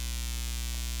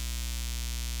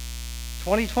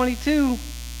2022,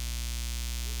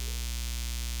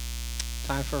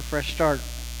 time for a fresh start.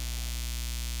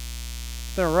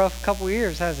 It's been a rough couple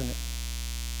years, hasn't it?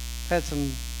 Had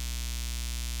some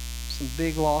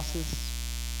big losses.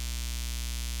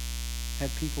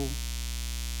 Had people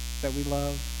that we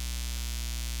love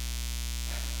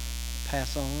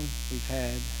pass on. We've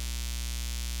had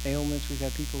ailments. We've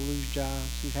had people lose jobs.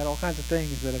 We've had all kinds of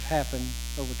things that have happened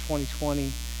over 2020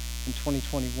 and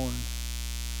 2021.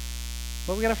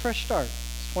 But we got a fresh start.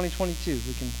 It's 2022.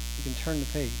 We can turn the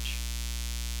page.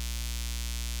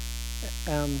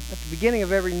 At the beginning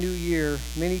of every new year,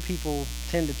 many people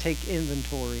tend to take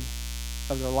inventory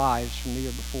of their lives from the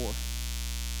year before.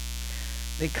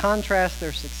 They contrast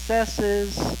their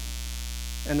successes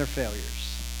and their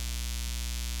failures.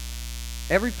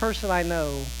 Every person I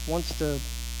know wants to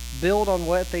build on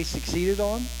what they succeeded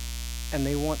on, and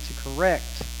they want to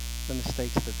correct the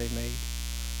mistakes that they made.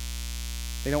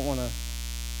 They don't want to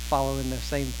follow in the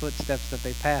same footsteps that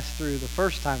they passed through the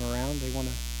first time around. They want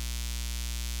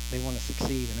to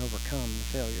succeed and overcome the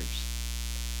failures.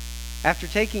 After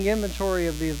taking inventory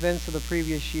of the events of the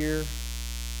previous year,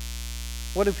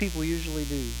 what do people usually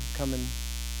do coming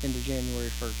into January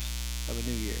 1st of a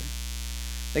new year?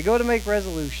 They go to make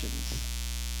resolutions.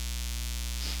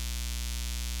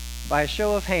 By a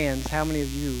show of hands, how many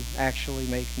of you actually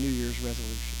make New Year's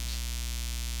resolutions?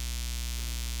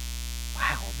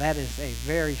 Wow, that is a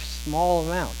very small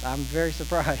amount. I'm very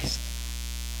surprised.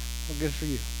 Well, good for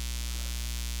you.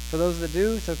 For those that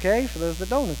do, it's okay. For those that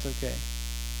don't, it's okay.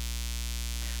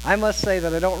 I must say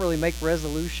that I don't really make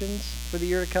resolutions for the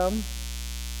year to come.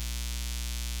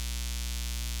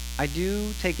 I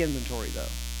do take inventory, though.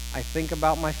 I think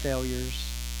about my failures.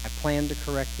 I plan to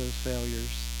correct those failures.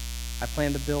 I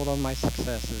plan to build on my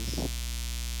successes.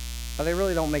 But I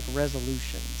really don't make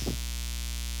resolutions.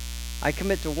 I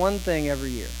commit to one thing every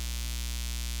year.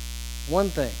 One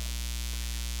thing.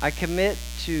 I commit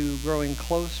to growing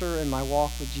closer in my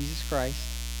walk with Jesus Christ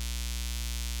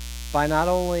by not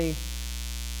only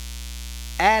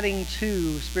adding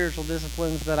to spiritual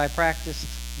disciplines that I practiced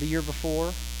the year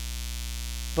before,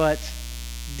 but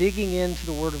digging into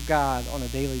the Word of God on a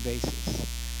daily basis.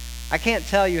 I can't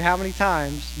tell you how many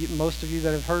times, most of you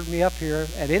that have heard me up here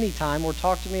at any time or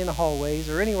talked to me in the hallways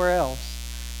or anywhere else,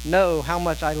 know how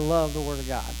much I love the Word of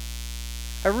God.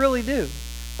 I really do.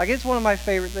 Like, it's one of my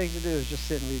favorite things to do is just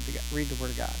sit and read the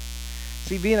Word of God.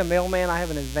 See, being a mailman, I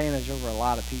have an advantage over a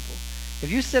lot of people.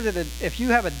 If you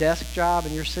have a desk job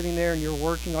and you're sitting there and you're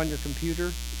working on your computer,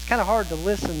 it's kind of hard to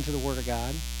listen to the Word of God.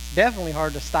 It's definitely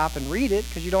hard to stop and read it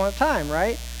because you don't have time,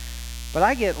 right? But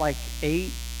I get like 8,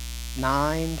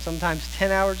 9, sometimes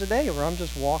 10 hours a day where I'm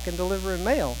just walking, delivering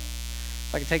mail.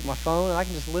 So I can take my phone and I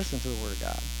can just listen to the Word of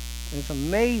God. And it's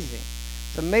amazing.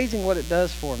 It's amazing what it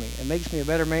does for me. It makes me a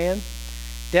better man.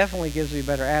 Definitely gives me a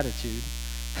better attitude.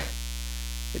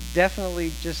 It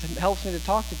definitely just helps me to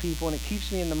talk to people, and it keeps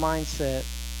me in the mindset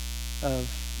of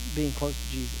being close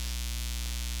to Jesus.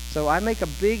 So I make a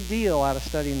big deal out of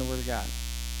studying the Word of God.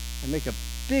 I make a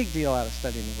big deal out of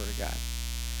studying the Word of God.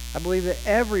 I believe that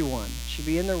everyone should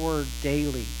be in their Word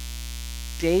daily.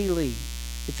 Daily.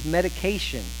 It's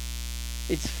medication.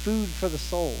 It's food for the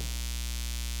soul.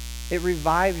 It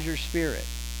revives your spirit.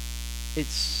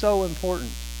 It's so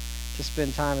important to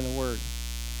spend time in the Word.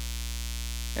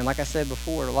 And like I said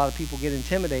before, a lot of people get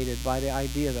intimidated by the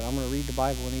idea that I'm going to read the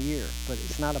Bible in a year. But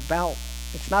it's not about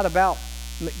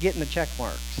getting the check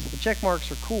marks. The check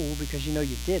marks are cool because you know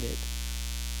you did it.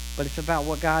 But it's about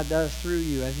what God does through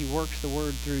you as He works the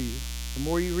Word through you. The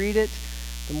more you read it,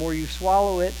 the more you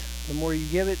swallow it, the more you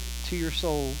give it to your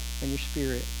soul and your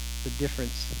spirit, the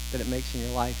difference that it makes in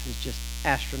your life is just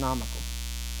astronomical.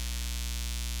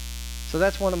 So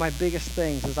that's one of my biggest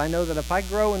things, is I know that if I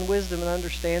grow in wisdom and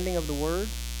understanding of the Word,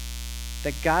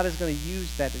 that God is going to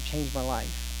use that to change my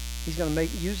life. He's going to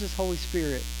use His Holy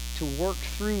Spirit to work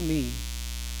through me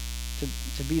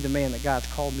to be the man that God's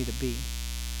called me to be.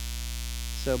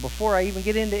 So before I even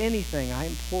get into anything, I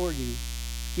implore you,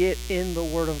 get in the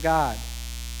Word of God.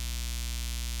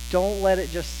 Don't let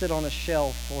it just sit on a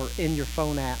shelf or in your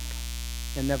phone app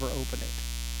and never open it.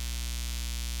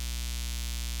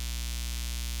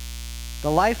 The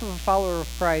life of a follower of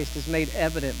Christ is made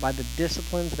evident by the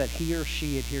disciplines that he or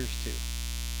she adheres to.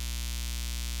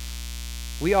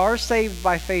 We are saved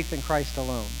by faith in Christ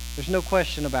alone. There's no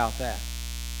question about that.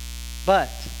 But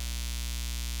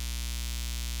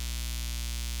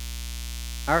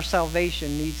our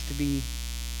salvation needs to be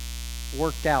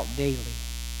worked out daily.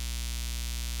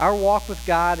 Our walk with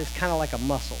God is kind of like a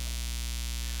muscle.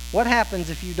 What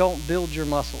happens if you don't build your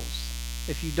muscles?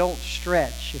 If you don't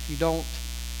stretch? If you don't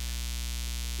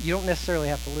you don't necessarily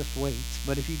have to lift weights,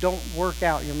 but if you don't work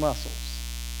out your muscles,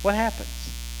 what happens?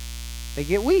 They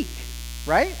get weak,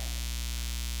 right?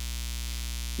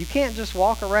 You can't just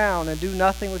walk around and do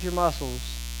nothing with your muscles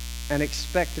and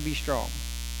expect to be strong.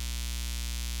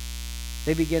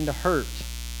 They begin to hurt.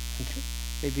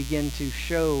 They begin to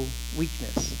show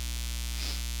weakness.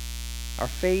 Our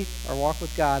faith, our walk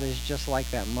with God is just like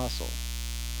that muscle.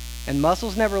 And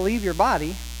muscles never leave your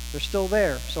body. They're still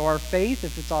there. So our faith,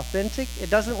 if it's authentic, it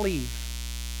doesn't leave.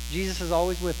 Jesus is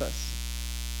always with us.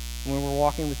 When we're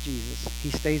walking with Jesus,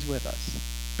 he stays with us.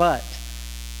 But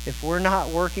if we're not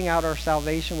working out our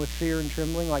salvation with fear and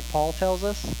trembling like Paul tells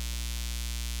us,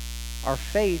 our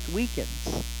faith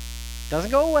weakens.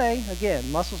 Doesn't go away.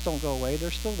 Again, muscles don't go away.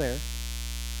 They're still there.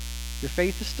 Your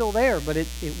faith is still there, but it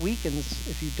weakens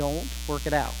if you don't work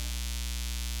it out.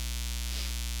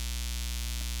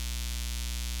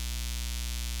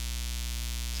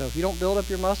 So if you don't build up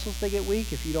your muscles, they get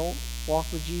weak. If you don't walk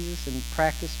with Jesus and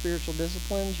practice spiritual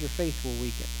disciplines, your faith will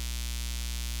weaken.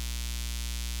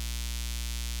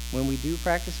 When we do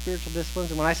practice spiritual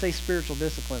disciplines, and when I say spiritual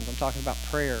disciplines, I'm talking about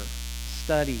prayer,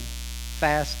 study,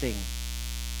 fasting,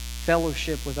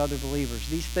 fellowship with other believers.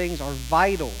 These things are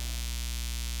vital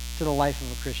to the life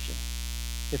of a Christian.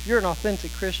 If you're an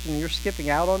authentic Christian and you're skipping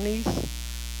out on these,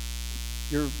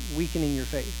 you're weakening your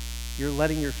faith. You're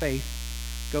letting your faith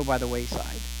go by the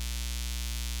wayside.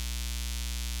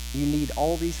 You need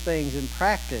all these things in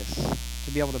practice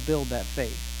to be able to build that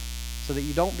faith so that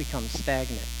you don't become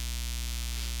stagnant.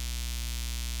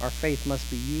 Our faith must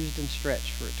be used and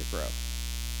stretched for it to grow.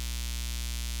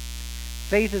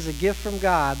 Faith is a gift from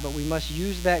God, but we must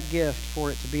use that gift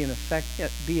for it to be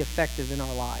effective in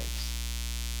our lives.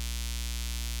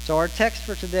 So our text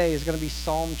for today is going to be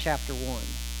Psalm chapter 1.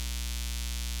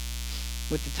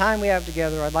 With the time we have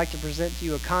together, I'd like to present to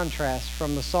you a contrast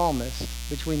from the psalmist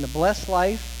between the blessed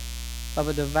life of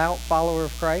a devout follower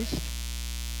of Christ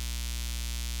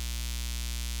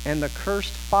and the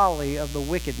cursed folly of the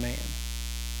wicked man.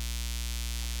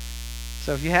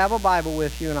 So if you have a Bible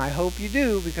with you, and I hope you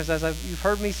do, because as you've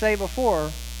heard me say before,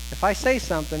 if I say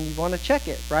something, you want to check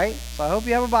it, right? So I hope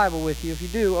you have a Bible with you. If you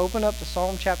do, open up to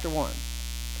Psalm chapter 1.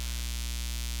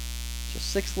 Just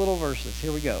 6 little verses.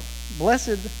 Here we go.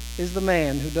 Blessed is the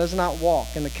man who does not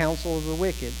walk in the counsel of the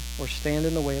wicked, or stand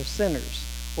in the way of sinners,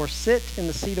 or sit in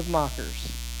the seat of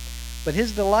mockers. But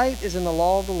his delight is in the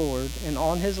law of the Lord, and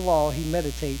on his law he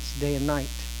meditates day and night.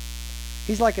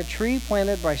 He's like a tree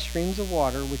planted by streams of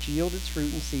water, which yield its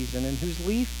fruit in season, and whose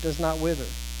leaf does not wither.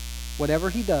 Whatever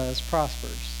he does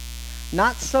prospers.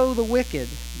 Not so the wicked.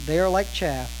 They are like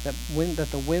chaff that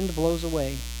the wind blows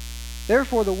away.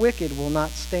 Therefore the wicked will not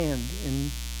stand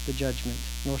in the judgment,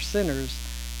 nor sinners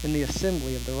in the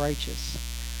assembly of the righteous.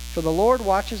 For the Lord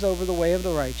watches over the way of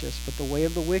the righteous, but the way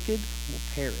of the wicked will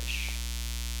perish.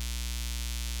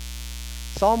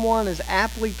 Psalm 1 is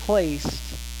aptly placed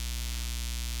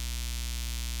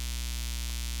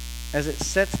as it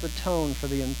sets the tone for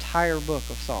the entire book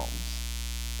of Psalms.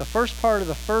 The first part of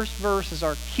the first verse is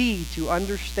our key to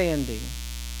understanding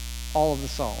all of the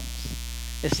Psalms.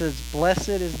 It says, blessed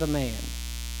is the man.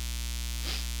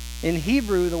 In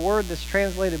Hebrew, the word that's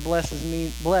translated blessed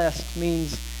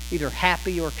means either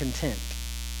happy or content.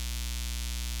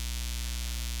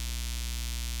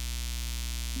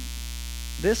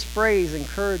 This phrase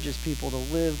encourages people to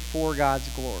live for God's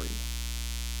glory.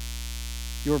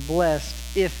 You're blessed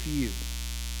if you.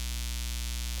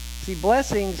 See,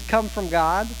 blessings come from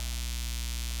God,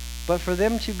 but for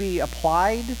them to be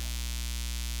applied,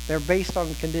 they're based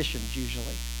on conditions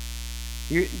usually.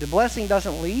 The blessing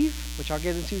doesn't leave, which I'll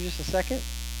get into in just a second,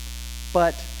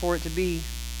 but for it to be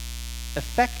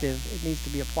effective, it needs to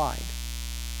be applied.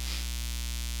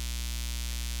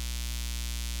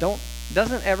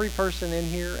 Doesn't every person in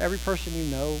here, every person you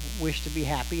know, wish to be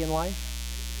happy in life?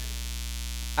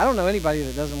 I don't know anybody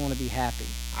that doesn't want to be happy.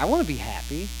 I want to be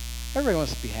happy. Everybody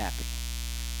wants to be happy.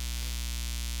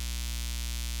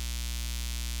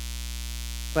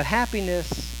 But happiness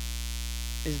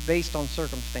is based on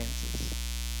circumstances.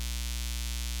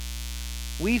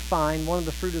 We find one of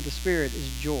the fruit of the Spirit is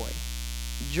joy.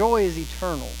 Joy is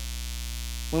eternal.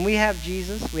 When we have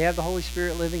Jesus, we have the Holy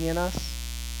Spirit living in us,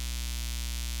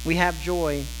 we have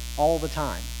joy all the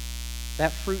time.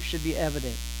 That fruit should be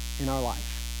evident in our life.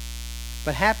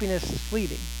 But happiness is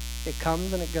fleeting. It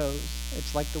comes and it goes.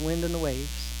 It's like the wind and the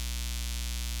waves.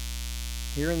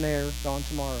 Here and there, gone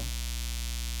tomorrow.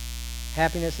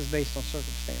 Happiness is based on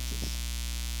circumstances.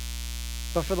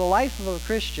 But for the life of a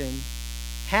Christian,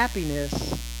 happiness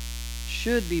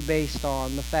should be based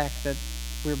on the fact that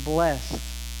we're blessed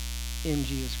in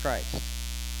Jesus Christ.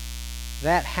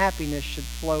 that happiness should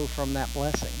flow from that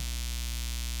blessing.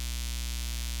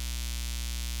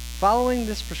 Following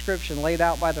this prescription laid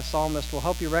out by the psalmist will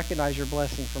help you recognize your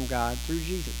blessing from God through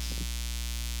Jesus.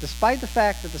 Despite the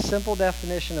fact that the simple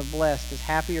definition of blessed is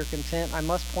happy or content, I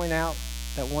must point out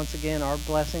that once again, our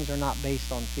blessings are not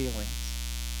based on feelings.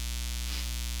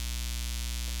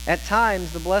 At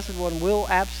times, the Blessed One will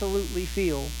absolutely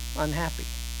feel unhappy.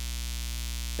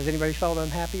 Has anybody felt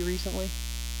unhappy recently? I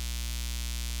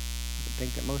would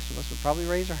think that most of us would probably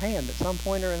raise our hand at some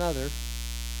point or another.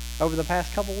 Over the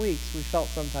past couple weeks, we felt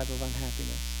some type of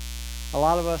unhappiness. A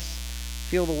lot of us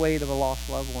feel the weight of a lost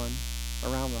loved one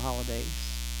around the holidays.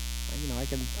 I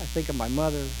think of my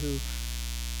mother, who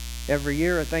every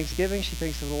year at Thanksgiving, she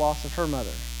thinks of the loss of her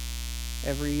mother.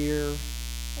 Every year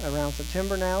around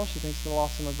September now, she thinks of the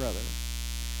loss of my brother.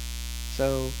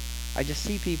 So I just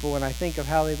see people and I think of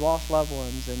how they've lost loved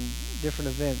ones, and different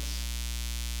events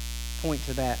point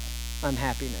to that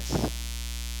unhappiness.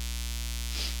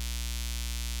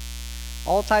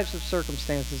 All types of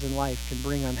circumstances in life can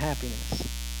bring unhappiness.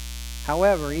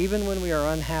 However, even when we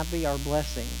are unhappy, our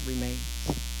blessing remains.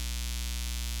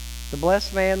 The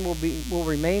blessed man will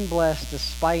remain blessed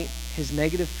despite his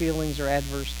negative feelings or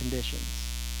adverse conditions.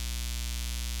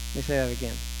 Let me say that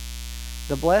again.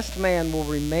 The blessed man will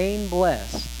remain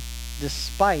blessed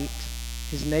despite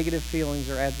his negative feelings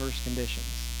or adverse conditions.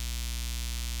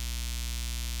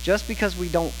 Just because we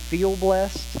don't feel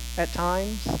blessed at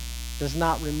times does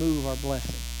not remove our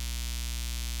blessing.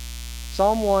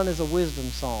 Psalm 1 is a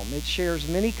wisdom psalm. It shares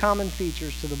many common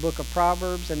features to the book of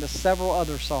Proverbs and to several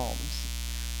other psalms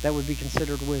that would be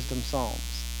considered wisdom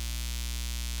psalms.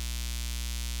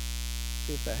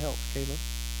 See if that helps, Caleb.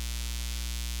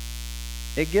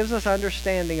 It gives us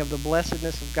understanding of the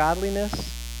blessedness of godliness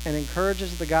and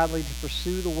encourages the godly to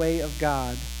pursue the way of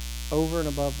God over and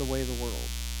above the way of the world.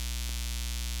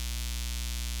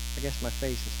 I guess my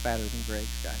face is fatter than Greg's,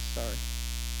 guys. Sorry.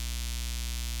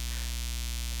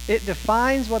 It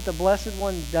defines what the Blessed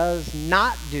One does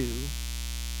not do,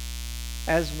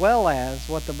 as well as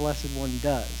what the Blessed One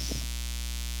does.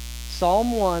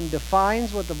 Psalm 1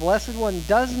 defines what the Blessed One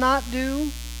does not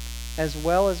do, as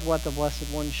well as what the Blessed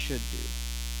One should do.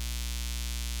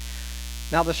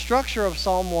 Now, the structure of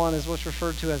Psalm 1 is what's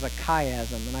referred to as a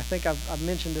chiasm, and I think I've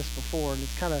mentioned this before, and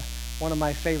it's kind of one of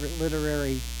my favorite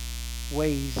literary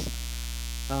ways.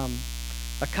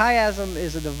 A chiasm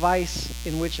is a device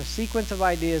in which a sequence of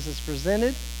ideas is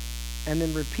presented and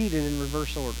then repeated in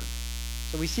reverse order.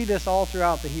 So we see this all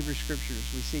throughout the Hebrew Scriptures.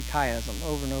 We see chiasm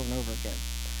over and over and over again.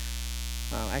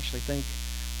 I actually think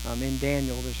in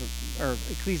Daniel, or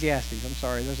Ecclesiastes,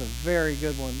 there's a very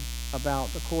good one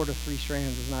about the cord of three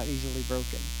strands is not easily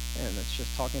broken. And it's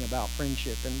just talking about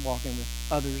friendship and walking with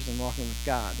others and walking with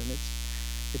God. And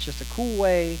it's just a cool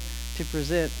way to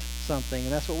present something,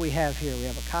 and that's what we have here. We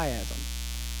have a chiasm.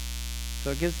 So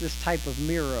it gives this type of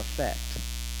mirror effect.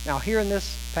 Now here in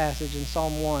this passage in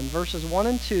Psalm 1, verses 1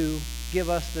 and 2 give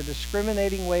us the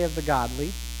discriminating way of the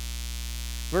godly.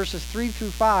 Verses 3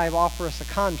 through 5 offer us a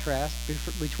contrast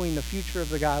between the future of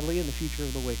the godly and the future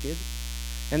of the wicked.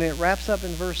 And then it wraps up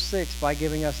in verse 6 by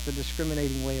giving us the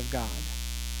discriminating way of God.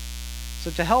 So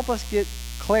to help us get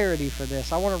clarity for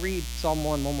this, I want to read Psalm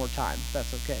 1 one more time, if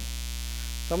that's okay.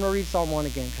 So I'm going to read Psalm 1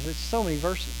 again, because it's so many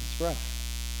verses. It's rough.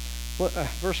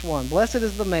 Verse 1, Blessed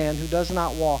is the man who does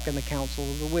not walk in the counsel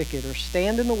of the wicked, or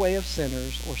stand in the way of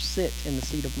sinners, or sit in the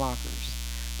seat of mockers.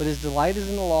 But his delight is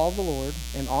in the law of the Lord,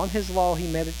 and on his law he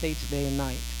meditates day and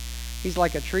night. He's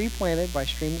like a tree planted by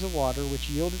streams of water, which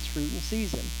yield its fruit in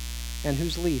season, and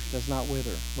whose leaf does not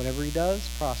wither. Whatever he does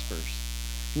prospers.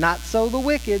 Not so the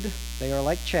wicked. They are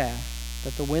like chaff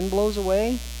that the wind blows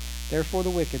away. Therefore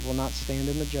the wicked will not stand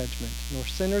in the judgment, nor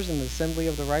sinners in the assembly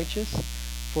of the righteous.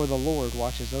 For the Lord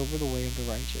watches over the way of the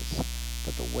righteous,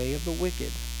 but the way of the wicked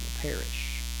will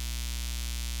perish.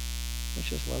 Let's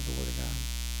just love the Word of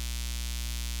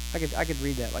God. I could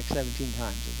read that like 17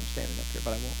 times as I'm standing up here,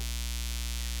 but I won't.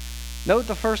 Note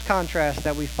the first contrast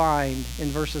that we find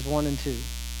in verses 1 and 2.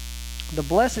 The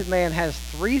blessed man has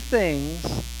 3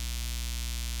 things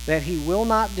that he will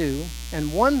not do,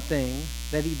 and 1 thing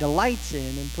that he delights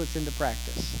in and puts into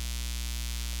practice.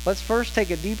 Let's first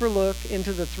take a deeper look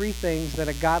into the 3 things that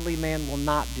a godly man will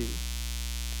not do.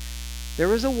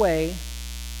 There is a way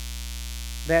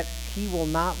that he will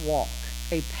not walk,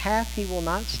 a path he will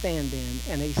not stand in,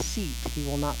 and a seat he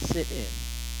will not sit in.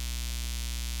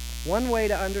 One way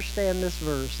to understand this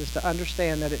verse is to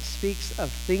understand that it speaks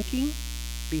of thinking,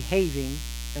 behaving,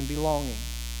 and belonging.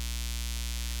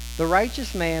 The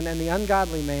righteous man and the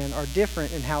ungodly man are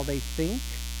different in how they think,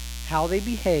 how they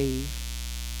behave,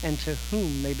 and to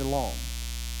whom they belong.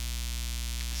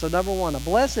 So number one, a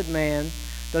blessed man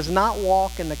does not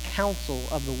walk in the counsel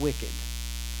of the wicked.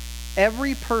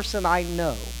 Every person I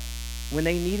know, when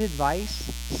they need advice,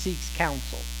 seeks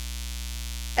counsel.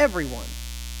 Everyone.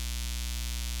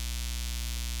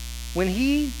 When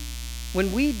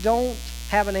we don't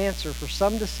have an answer for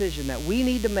some decision that we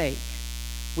need to make,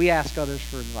 we ask others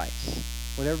for advice.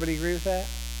 Would everybody agree with that?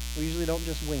 We usually don't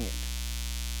just wing it.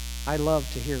 I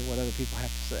love to hear what other people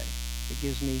have to say. It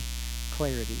gives me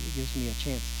clarity. It gives me a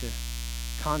chance to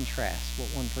contrast what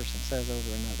one person says over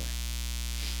another.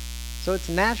 So it's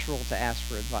natural to ask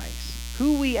for advice.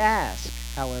 Who we ask,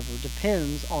 however,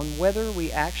 depends on whether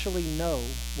we actually know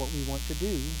what we want to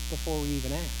do before we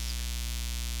even ask.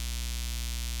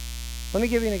 Let me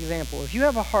give you an example. If you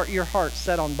have your heart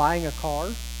set on buying a car,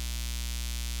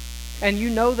 and you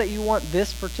know that you want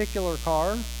this particular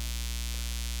car,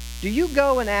 do you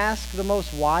go and ask the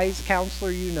most wise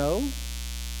counselor you know?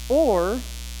 Or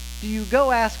do you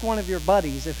go ask one of your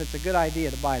buddies if it's a good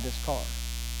idea to buy this car?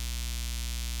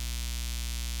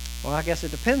 Well, I guess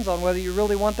it depends on whether you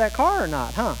really want that car or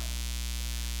not, huh?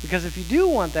 Because if you do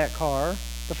want that car,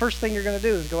 the first thing you're going to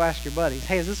do is go ask your buddies,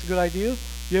 hey, is this a good idea?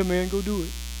 Yeah, man, go do it.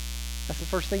 That's the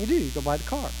first thing you do. You go buy the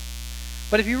car.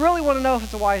 But if you really want to know if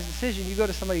it's a wise decision, you go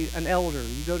to somebody, an elder.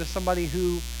 You go to somebody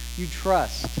who you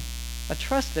trust, a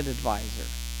trusted advisor.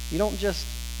 You don't just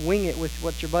wing it with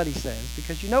what your buddy says,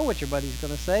 because you know what your buddy's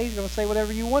going to say. He's going to say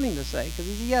whatever you want him to say, because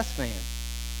he's a yes man.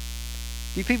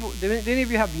 Do any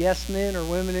of you have yes men or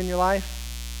women in your life?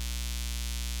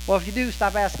 Well, if you do,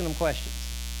 stop asking them questions,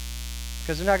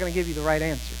 because they're not going to give you the right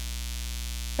answer.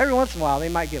 Every once in a while, they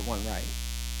might get one right.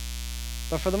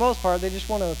 But for the most part, they just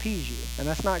want to appease you, and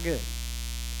that's not good.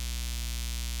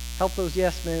 Help those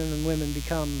yes men and women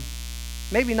become,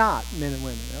 maybe not men and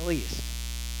women, at least.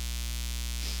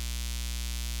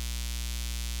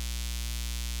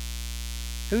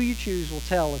 Who you choose will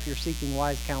tell if you're seeking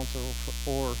wise counsel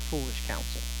or foolish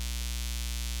counsel.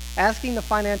 Asking the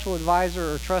financial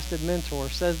advisor or trusted mentor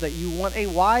says that you want a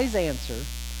wise answer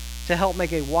to help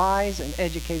make a wise and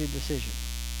educated decision.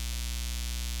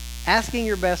 Asking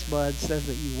your best bud says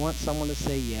that you want someone to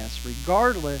say yes,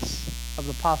 regardless of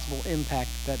the possible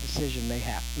impact that decision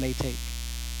may take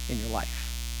in your life.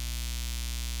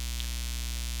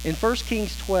 In 1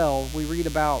 Kings 12, we read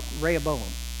about Rehoboam.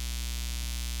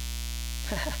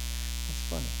 That's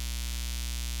funny.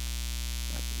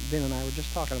 Ben and I were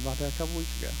just talking about that a couple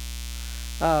weeks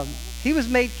ago. He was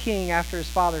made king after his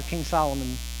father, King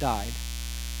Solomon, died.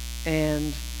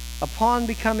 And upon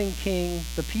becoming king,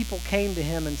 the people came to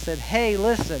him and said, hey,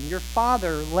 listen, your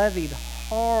father levied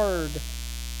hard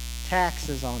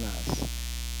taxes on us.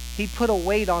 He put a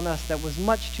weight on us that was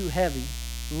much too heavy.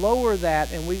 Lower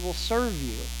that and we will serve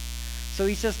you. So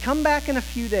he says, come back in a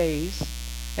few days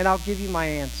and I'll give you my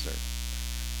answer.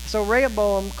 So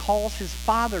Rehoboam calls his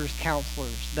father's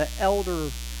counselors, the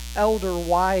elder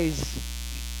wise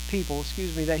people,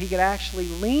 that he could actually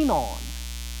lean on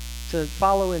to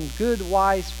follow in good,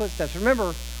 wise footsteps.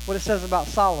 Remember what it says about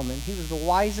Solomon. He was the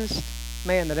wisest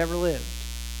man that ever lived.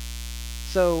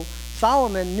 So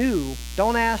Solomon knew,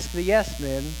 don't ask the yes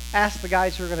men, ask the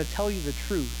guys who are going to tell you the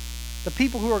truth. The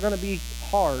people who are going to be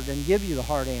hard and give you the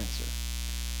hard answer.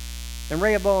 And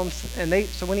Rehoboam,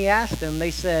 so when he asked them,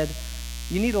 they said,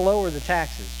 you need to lower the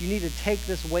taxes. You need to take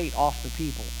this weight off the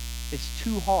people. It's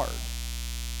too hard.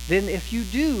 Then if you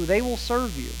do, they will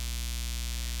serve you.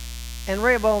 And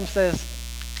Rehoboam says,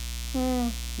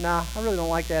 nah, I really don't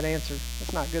like that answer.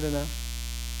 That's not good enough.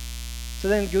 So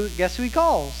then guess who he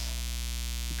calls?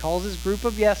 He calls his group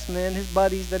of yes men, his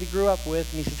buddies that he grew up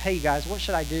with, and he says, hey, you guys, what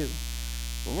should I do?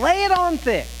 Lay it on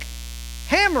thick.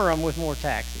 Hammer them with more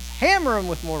taxes. Hammer them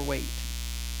with more weight.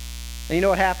 And you know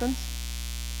what happens?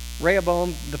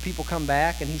 Rehoboam, the people come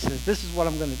back, and he says, this is what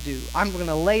I'm going to do. I'm going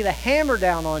to lay the hammer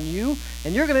down on you,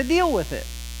 and you're going to deal with it.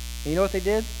 And you know what they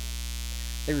did?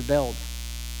 They rebelled.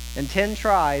 And the 10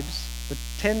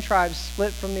 tribes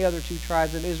split from the other 2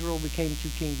 tribes, and Israel became 2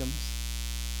 kingdoms,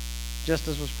 just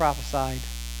as was prophesied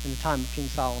in the time of King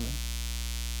Solomon.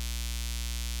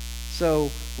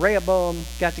 So Rehoboam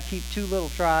got to keep 2 little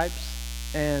tribes,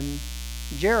 and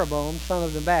Jeroboam, son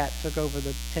of Nebat, took over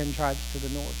the 10 tribes to the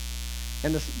north.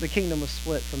 And the kingdom was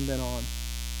split from then on.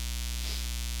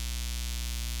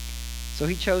 So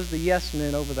he chose the yes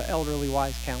men over the elderly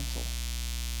wise counsel.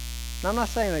 Now, I'm not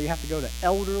saying that you have to go to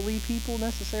elderly people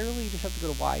necessarily. You just have to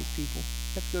go to wise people.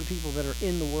 You have to go to people that are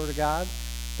in the Word of God,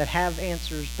 that have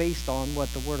answers based on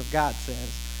what the Word of God says,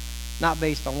 not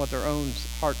based on what their own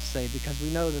hearts say, because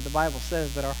we know that the Bible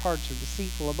says that our hearts are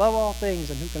deceitful above all things,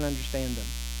 and who can understand them?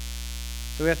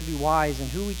 So we have to be wise in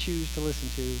who we choose to listen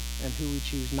to and who we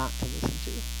choose not to listen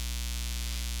to.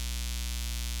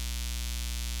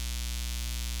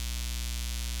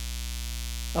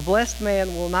 A blessed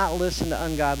man will not listen to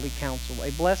ungodly counsel.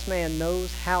 A blessed man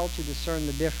knows how to discern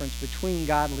the difference between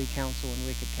godly counsel and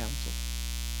wicked counsel.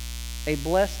 A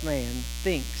blessed man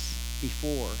thinks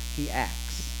before he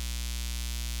acts.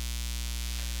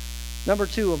 Number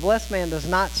 2, a blessed man does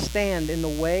not stand in the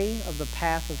way of the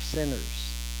path of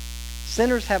sinners.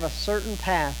 Sinners have a certain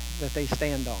path that they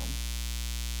stand on.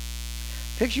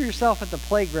 Picture yourself at the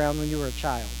playground when you were a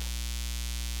child.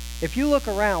 If you look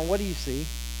around, what do you see?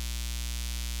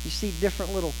 You see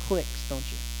different little cliques, don't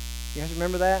you? You guys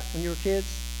remember that when you were kids?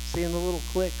 Seeing the little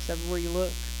cliques everywhere you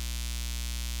look?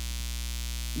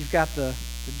 You've got the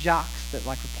jocks that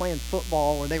like were playing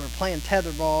football, or they were playing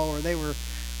tetherball, or they were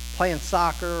playing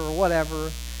soccer or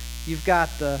whatever. You've got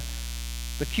the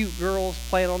cute girls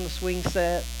playing on the swing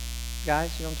set.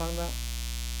 Guys, you know what I'm talking about?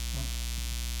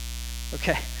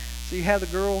 Okay. So you have the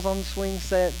girls on the swing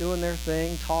set doing their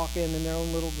thing, talking in their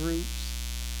own little groups.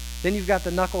 Then you've got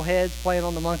the knuckleheads playing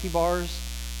on the monkey bars,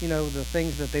 you know, the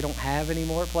things that they don't have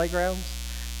anymore at playgrounds,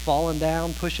 falling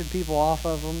down, pushing people off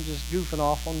of them, just goofing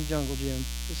off on the jungle gym.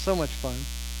 It's so much fun.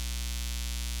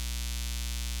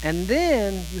 And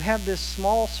then you have this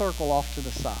small circle off to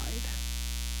the side,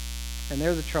 and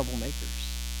they're the troublemakers.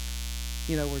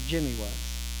 You know, where Jimmy was.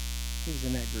 He was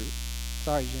in that group.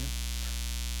 Sorry, Jim.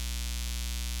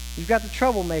 You've got the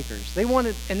troublemakers.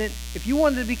 And then if you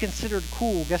wanted to be considered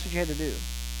cool, guess what you had to do?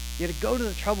 You had to go to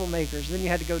the troublemakers, and then you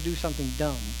had to go do something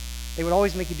dumb. They would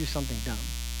always make you do something dumb.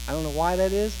 I don't know why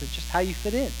that is. It's just how you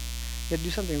fit in. You had to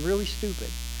do something really stupid.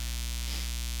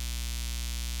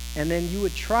 And then you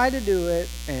would try to do it,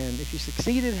 and if you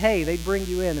succeeded, hey, they'd bring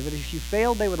you in. But if you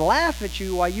failed, they would laugh at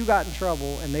you while you got in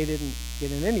trouble, and they didn't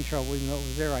get in any trouble, even though it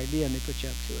was their idea, and they put you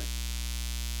up to it.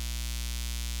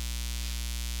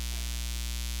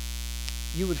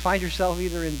 You would find yourself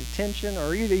either in detention,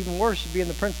 or even worse, you'd be in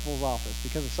the principal's office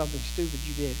because of something stupid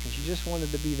you did, because you just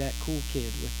wanted to be that cool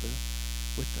kid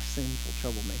with the sinful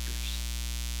troublemakers.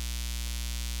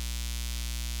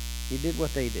 You did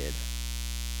what they did.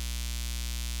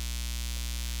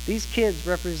 These kids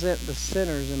represent the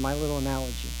sinners in my little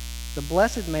analogy. The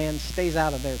blessed man stays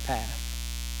out of their path.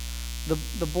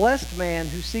 The blessed man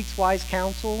who seeks wise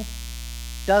counsel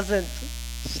doesn't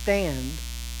stand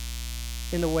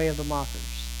in the way of the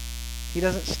mockers. He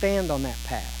doesn't stand on that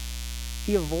path.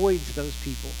 He avoids those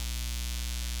people.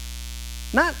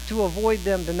 Not to avoid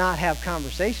them, to not have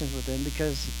conversations with them,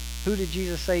 because who did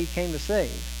Jesus say he came to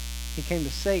save? He came to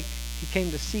seek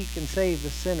and save the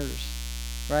sinners.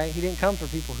 Right? He didn't come for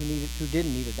people who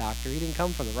didn't need a doctor. He didn't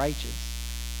come for the righteous.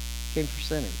 He came for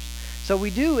sinners. So we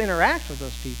do interact with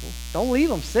those people. Don't leave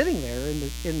them sitting there in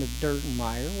the dirt and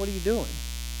mire. What are you doing?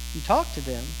 You talk to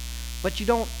them, but you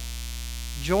don't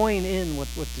join in with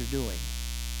what they're doing.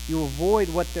 You avoid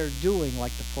what they're doing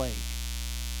like the plague,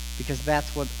 because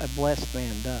that's what a blessed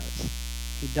man does.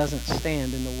 He doesn't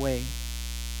stand in the way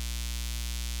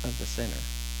of the sinner.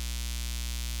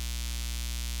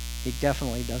 He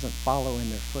definitely doesn't follow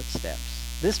in their footsteps.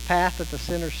 This path that the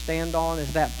sinners stand on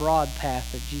is that broad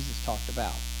path that Jesus talked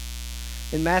about.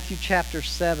 In Matthew chapter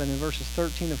 7, in verses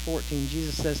 13 and 14,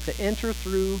 Jesus says, to enter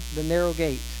through the narrow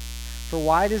gate, for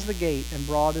wide is the gate and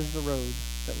broad is the road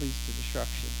that leads to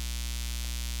destruction.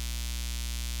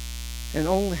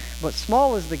 But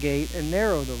small is the gate and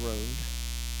narrow the road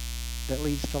that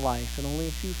leads to life, and only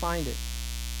a few find it.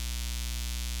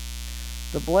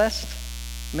 The blessed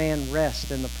man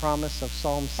rests in the promise of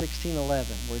Psalm 16:11,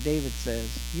 where David says,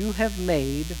 you have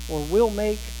made, or will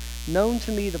make, known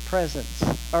to me the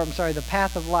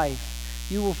path of life.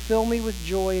 You will fill me with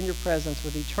joy in your presence,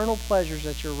 with eternal pleasures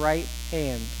at your right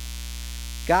hand.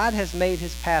 God has made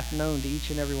his path known to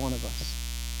each and every one of us,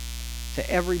 to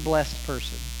every blessed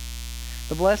person.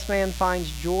 The blessed man finds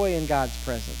joy in God's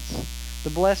presence. The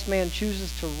blessed man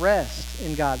chooses to rest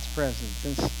in God's presence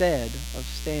instead of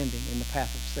standing in the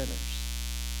path of sinners.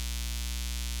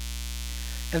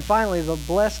 And finally, the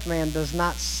blessed man does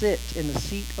not sit in the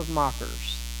seat of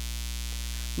mockers.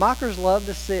 Mockers love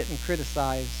to sit and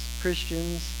criticize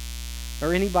Christians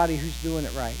or anybody who's doing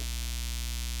it right.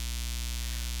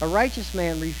 A righteous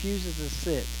man refuses to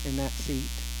sit in that seat.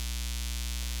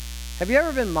 Have you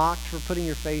ever been mocked for putting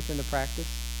your faith into practice?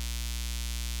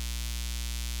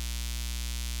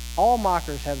 All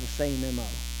mockers have the same MO.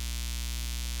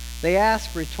 They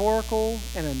ask rhetorical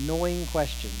and annoying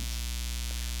questions.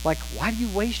 Like, why do you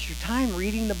waste your time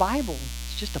reading the Bible?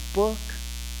 It's just a book.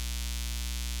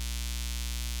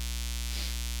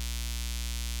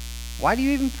 Why do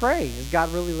you even pray? Is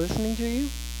God really listening to you?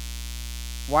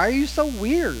 Why are you so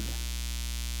weird?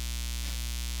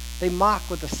 They mock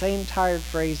with the same tired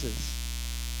phrases.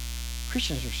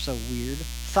 Christians are so weird.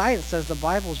 Science says the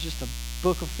Bible is just a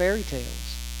book of fairy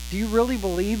tales. Do you really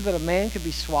believe that a man could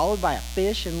be swallowed by a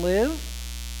fish and live?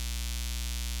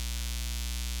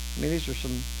 I mean, these are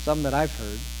some that I've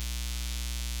heard.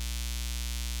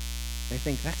 They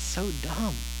think that's so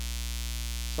dumb.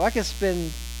 So I could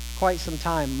spend quite some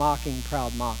time mocking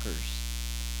proud mockers.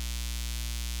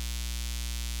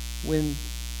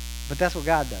 But that's what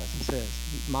God does. He says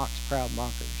he mocks proud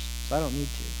mockers. So I don't need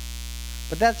to.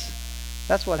 But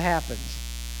that's what happens.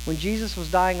 When Jesus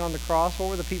was dying on the cross, what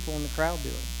were the people in the crowd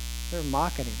doing? They were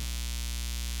mocking him.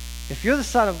 If you're the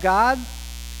Son of God,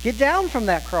 get down from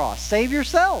that cross. Save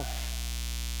yourself.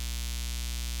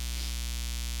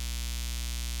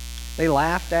 They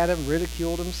laughed at him,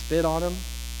 ridiculed him, spit on him.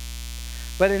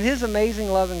 But in his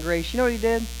amazing love and grace, you know what he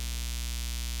did?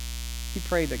 He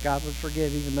prayed that God would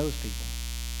forgive even those people.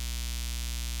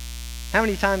 How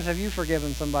many times have you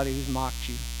forgiven somebody who's mocked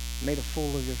you, made a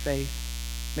fool of your faith,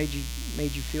 made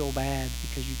you feel bad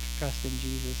because you trust in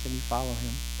Jesus and you follow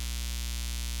him?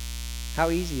 How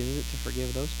easy is it to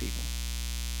forgive those people?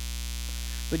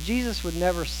 But Jesus would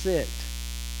never sit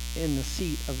in the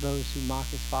seat of those who mock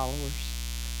his followers,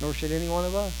 nor should any one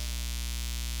of us.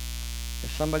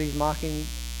 If somebody's mocking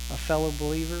a fellow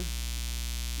believer,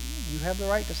 you have the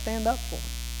right to stand up for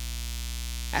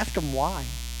him. Ask them why.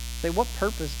 Say, what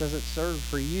purpose does it serve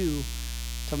for you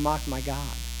to mock my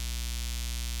God?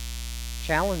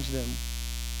 Challenge them.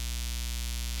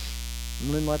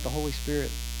 And then let the Holy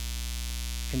Spirit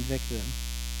convict them.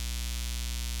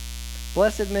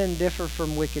 Blessed men differ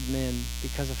from wicked men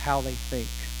because of how they think.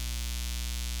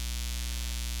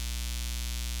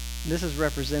 This is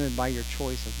represented by your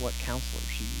choice of what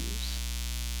counselors you use.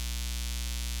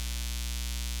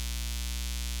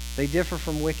 They differ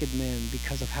from wicked men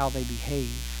because of how they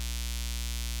behave.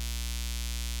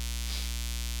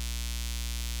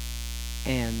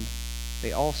 And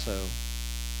they also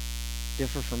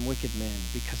differ from wicked men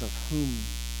because of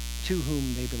to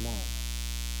whom they belong.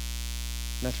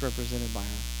 And that's represented by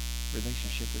our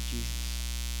relationship with Jesus.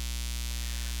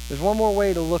 There's one more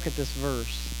way to look at this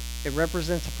verse. It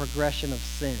represents a progression of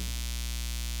sin.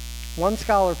 One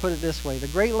scholar put it this way: the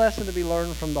great lesson to be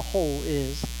learned from the whole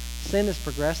is sin is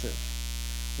progressive.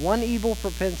 One evil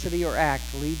propensity or act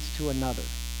leads to another.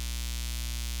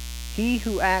 He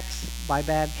who acts by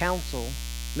bad counsel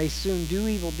may soon do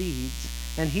evil deeds,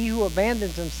 and he who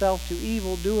abandons himself to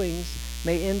evil doings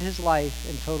may end his life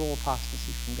in total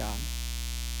apostasy from God.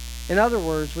 In other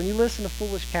words, when you listen to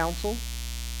foolish counsel,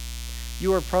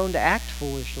 you are prone to act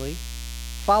foolishly,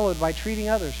 followed by treating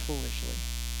others foolishly,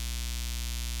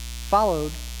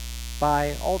 followed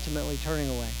by ultimately turning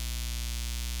away.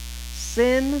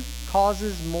 Sin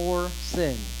causes more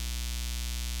sin.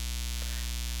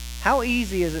 How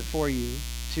easy is it for you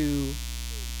to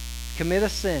commit a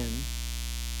sin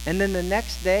and then the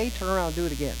next day turn around and do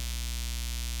it again?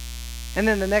 And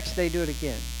then the next day do it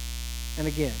again and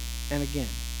again and again.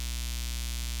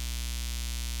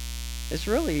 It's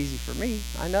really easy for me,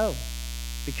 I know.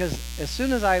 Because as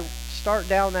soon as I start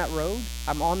down that road,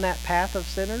 I'm on that path of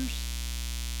sinners.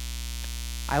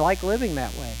 I like living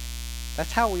that way.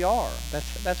 That's how we are.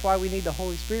 That's why we need the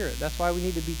Holy Spirit. That's why we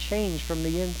need to be changed from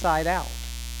the inside out.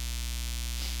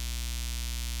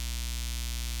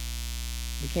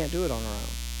 We can't do it on our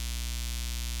own.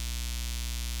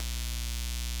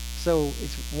 So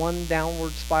it's one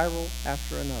downward spiral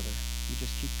after another. You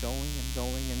just keep going and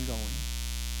going and going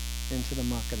into the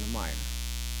muck and the mire.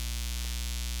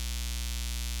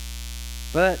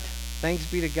 But thanks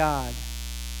be to God.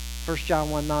 1 John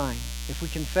 1:9. If we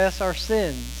confess our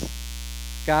sins,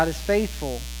 God is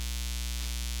faithful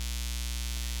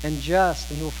and just,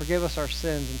 and he will forgive us our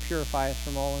sins and purify us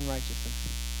from all unrighteousness.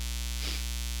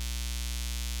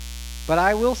 But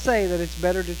I will say that it's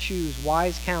better to choose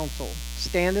wise counsel,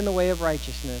 stand in the way of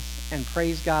righteousness, and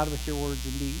praise God with your words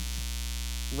and deeds,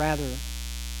 rather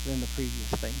than the previous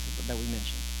things that we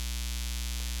mentioned.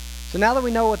 So now that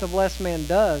we know what the blessed man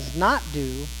does not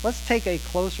do, let's take a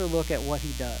closer look at what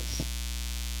he does.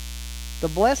 The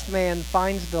blessed man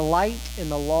finds delight in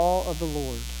the law of the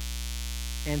Lord,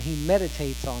 and he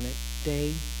meditates on it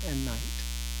day and night.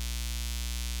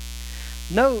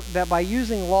 Note that by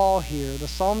using law here, the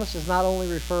psalmist is not only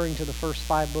referring to the first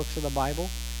 5 books of the Bible,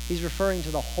 he's referring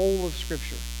to the whole of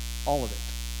Scripture, all of it.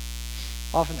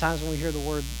 Oftentimes when we hear the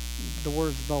words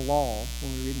the law,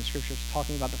 when we read in the Scriptures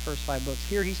talking about the first 5 books,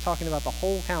 here he's talking about the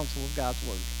whole counsel of God's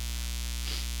Word.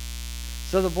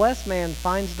 So the blessed man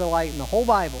finds delight in the whole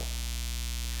Bible.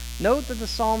 Note that the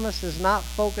psalmist is not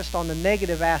focused on the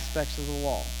negative aspects of the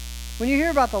law. When you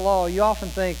hear about the law, you often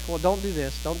think, well, don't do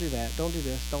this, don't do that, don't do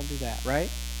this, don't do that, right?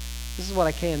 This is what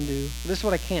I can do. This is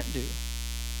what I can't do.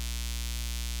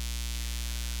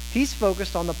 He's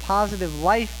focused on the positive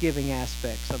life-giving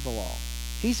aspects of the law.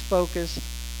 He's focused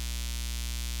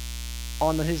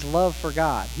on his love for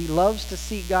God. He loves to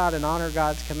seek God and honor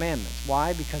God's commandments.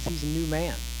 Why? Because he's a new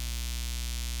man.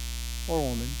 Or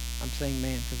woman. I'm saying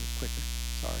man because it's quicker.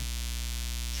 Sorry.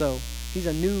 So, he's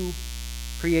a new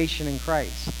creation in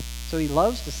Christ. So he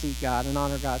loves to seek God and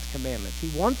honor God's commandments. He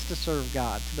wants to serve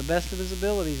God to the best of his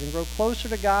abilities and grow closer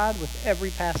to God with every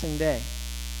passing day.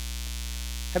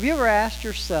 Have you ever asked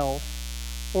yourself,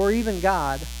 or even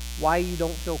God, why you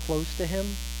don't feel close to him?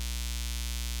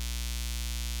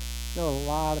 I know a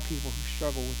lot of people who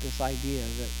struggle with this idea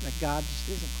that God just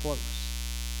isn't close.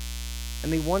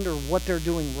 And they wonder what they're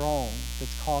doing wrong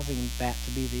that's causing that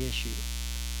to be the issue.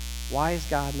 Why is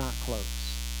God not close?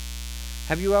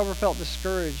 Have you ever felt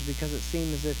discouraged because it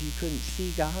seemed as if you couldn't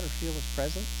see God or feel his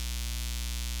presence?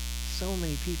 So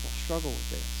many people struggle with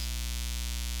this.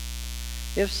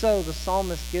 If so, the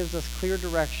psalmist gives us clear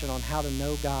direction on how to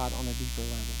know God on a deeper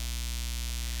level.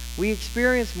 We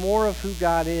experience more of who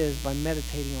God is by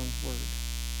meditating on his word.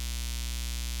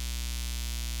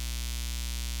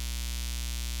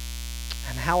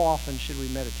 And how often should we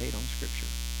meditate on Scripture?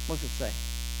 What does it say?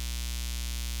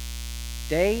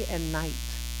 Day and night.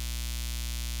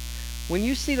 When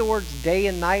you see the words day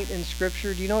and night in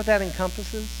Scripture, do you know what that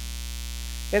encompasses?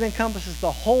 It encompasses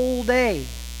the whole day.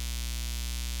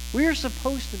 We are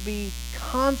supposed to be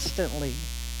constantly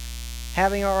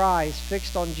having our eyes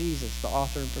fixed on Jesus, the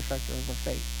author and perfecter of our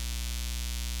faith.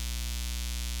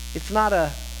 It's not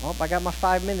I got my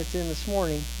 5 minutes in this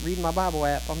morning, reading my Bible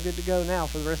app, I'm good to go now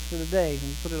for the rest of the day, and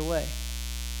you put it away.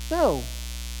 No.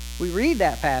 We read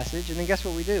that passage, and then guess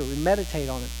what we do? We meditate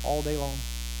on it all day long.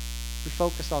 We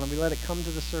focus on it. We let it come to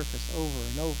the surface over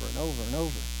and over and over and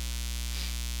over.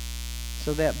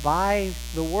 So that by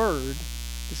the Word,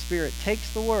 the Spirit takes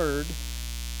the Word,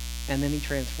 and then he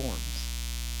transforms.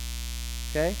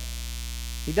 Okay?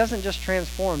 He doesn't just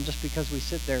transform just because we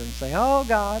sit there and say, oh,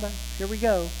 God, here we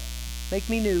go. Make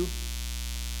me new.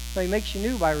 No, he makes you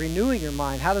new by renewing your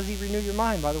mind. How does he renew your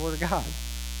mind? By the Word of God.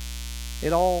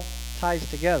 It all ties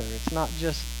together. It's not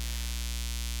just,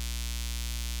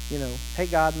 hey,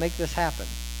 God, make this happen.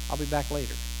 I'll be back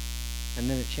later. And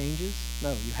then it changes?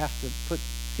 No, you have to put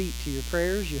feet to your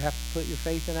prayers. You have to put your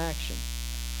faith in action.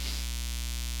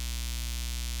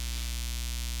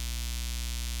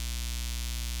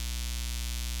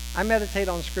 I meditate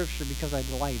on Scripture because I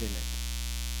delight in it.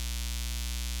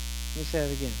 Let me say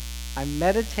that again. I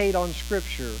meditate on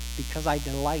Scripture because I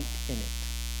delight in it.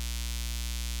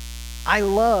 I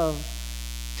love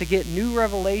to get new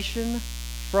revelation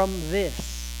from this.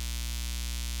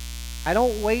 I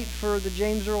don't wait for the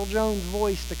James Earl Jones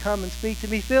voice to come and speak to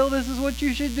me. Phil, this is what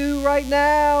you should do right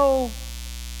now.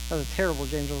 That was a terrible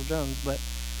James Earl Jones, but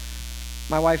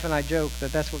my wife and I joke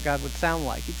that that's what God would sound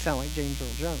like. He'd sound like James Earl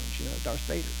Jones, Darth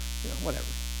Vader, whatever.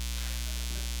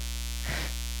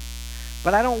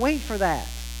 But I don't wait for that.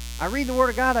 I read the Word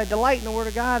of God, I delight in the Word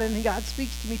of God, and God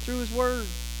speaks to me through his Word.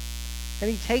 And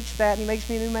he takes that and he makes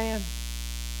me a new man.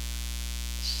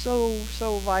 So,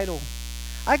 so vital.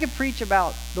 I could preach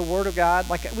about the Word of God.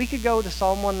 Like, we could go to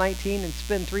Psalm 119 and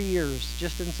spend 3 years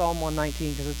just in Psalm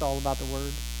 119 because it's all about the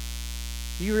Word.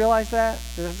 Do you realize that?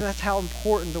 That's how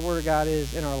important the Word of God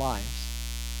is in our lives.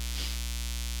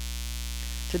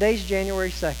 Today's January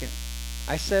 2nd.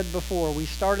 I said before, we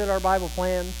started our Bible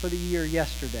plan for the year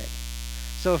yesterday.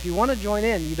 So if you want to join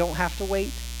in, you don't have to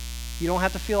wait. You don't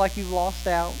have to feel like you've lost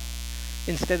out.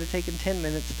 Instead of taking 10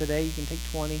 minutes today, you can take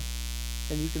 20.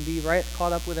 And you can be right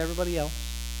caught up with everybody else.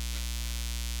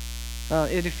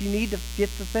 And if you need to get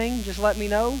the thing, just let me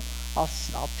know. I'll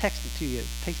text it to you. It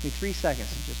takes me 3 seconds.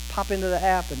 Just pop into the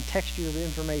app and text you the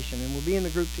information, and we'll be in the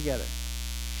group together.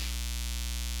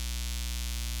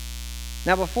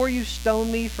 Now, before you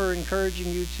stone me for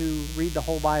encouraging you to read the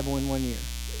whole Bible in 1 year,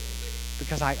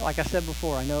 because like I said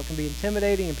before, I know it can be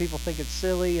intimidating and people think it's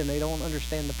silly and they don't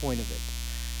understand the point of it.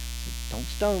 So don't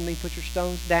stone me. Put your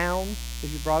stones down.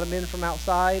 If you brought them in from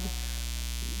outside,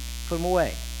 put them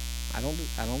away. I don't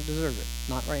deserve it.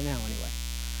 Not right now, anyway.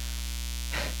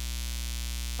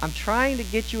 I'm trying to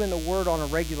get you in the Word on a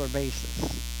regular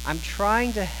basis. I'm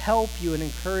trying to help you and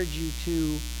encourage you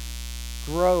to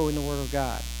grow in the Word of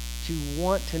God, to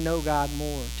want to know God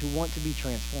more, to want to be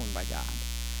transformed by God.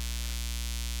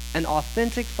 An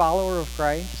authentic follower of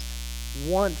Christ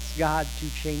wants God to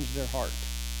change their heart.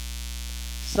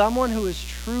 Someone who is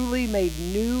truly made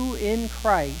new in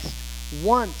Christ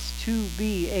wants to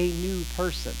be a new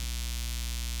person.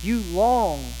 You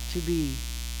long to be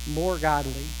more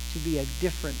godly, to be a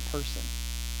different person.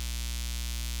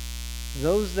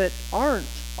 Those that aren't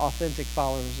authentic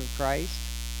followers of Christ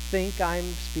think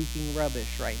I'm speaking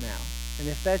rubbish right now. And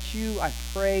if that's you, I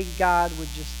pray God would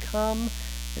just come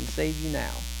and save you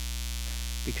now.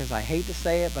 Because I hate to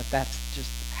say it, but that's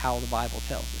just how the Bible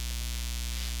tells it.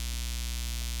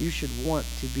 You should want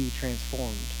to be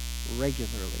transformed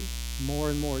regularly, more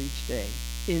and more each day,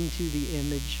 into the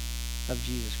image of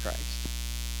Jesus Christ.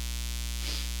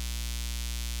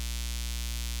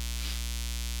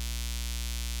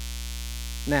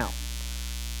 Now,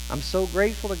 I'm so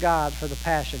grateful to God for the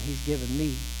passion He's given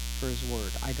me for His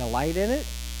Word. I delight in it.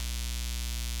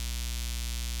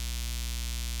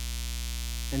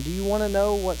 And do you want to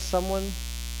know what someone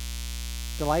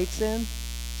delights in?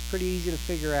 It's pretty easy to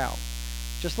figure out.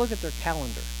 Just look at their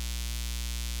calendar.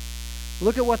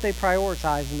 Look at what they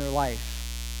prioritize in their life.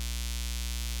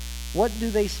 What do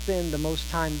they spend the most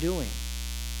time doing?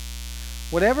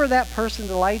 Whatever that person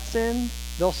delights in,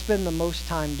 they'll spend the most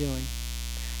time doing.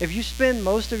 If you spend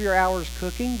most of your hours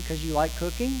cooking because you like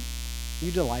cooking,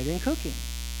 you delight in cooking.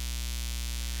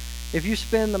 If you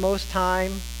spend the most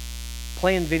time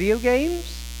playing video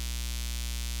games,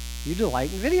 you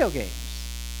delight in video games.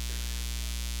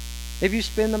 If you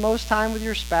spend the most time with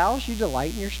your spouse, you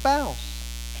delight in your spouse.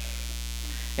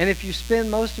 And if you spend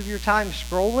most of your time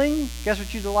scrolling, guess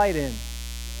what you delight in?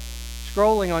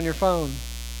 Scrolling on your phone.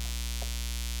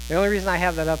 The only reason I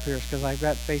have that up here is because I've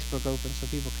got Facebook open so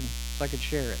I could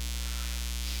share it.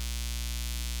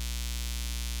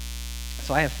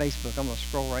 So I have Facebook. I'm going to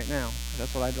scroll right now because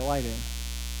that's what I delight in.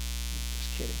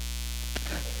 Just kidding.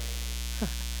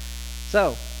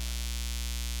 So,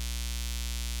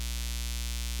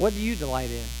 what do you delight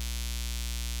in?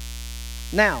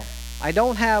 Now, I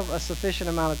don't have a sufficient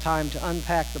amount of time to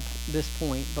unpack this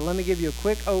point, but let me give you a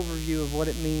quick overview of what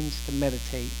it means to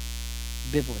meditate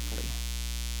biblically.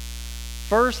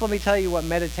 First, let me tell you what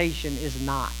meditation is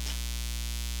not.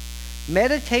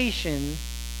 Meditation,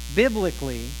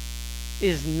 biblically,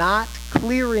 is not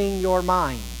clearing your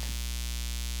mind.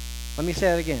 Let me say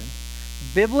that again.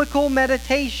 Biblical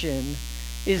meditation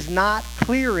is not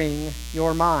clearing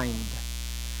your mind.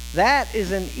 That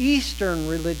is an Eastern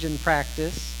religion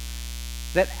practice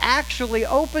that actually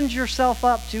opens yourself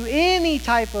up to any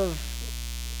type of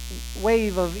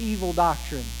wave of evil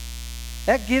doctrine.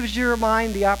 That gives your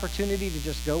mind the opportunity to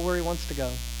just go where he wants to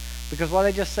go. Because what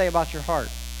I just say about your heart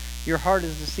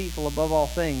is deceitful above all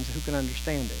things. Who can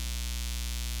understand it?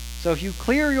 So if you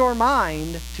clear your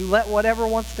mind to let whatever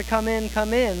wants to come in,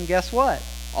 guess what?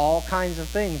 All kinds of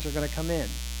things are going to come in.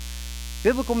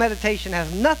 Biblical meditation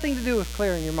has nothing to do with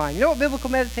clearing your mind. You know what biblical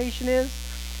meditation is?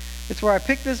 It's where I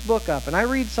pick this book up and I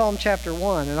read Psalm chapter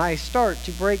 1 and I start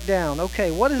to break down, okay,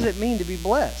 what does it mean to be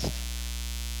blessed?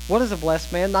 What does a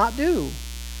blessed man not do?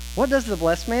 What does the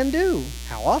blessed man do?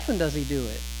 How often does he do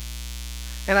it?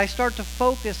 And I start to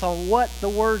focus on what the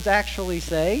words actually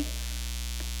say,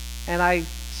 and I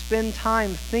spend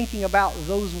time thinking about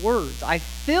those words. I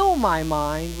fill my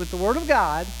mind with the Word of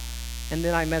God, and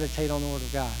then I meditate on the Word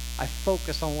of God. I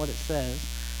focus on what it says.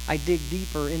 I dig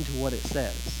deeper into what it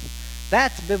says.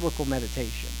 That's biblical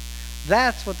meditation.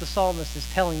 That's what the psalmist is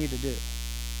telling you to do.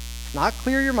 It's not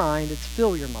clear your mind, it's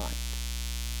fill your mind.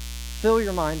 Fill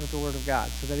your mind with the Word of God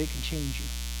so that it can change you.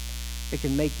 It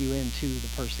can make you into the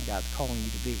person God's calling you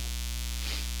to be.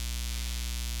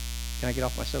 Can I get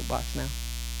off my soapbox now?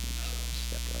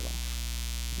 Step right off.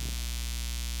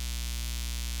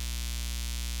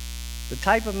 The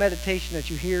type of meditation that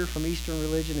you hear from Eastern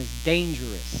religion is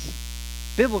dangerous.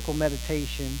 Biblical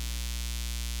meditation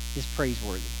is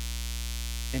praiseworthy.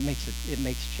 It makes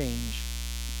change,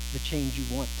 the change you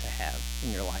want to have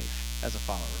in your life as a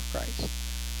follower of Christ.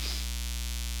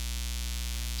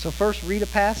 So first, read a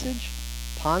passage,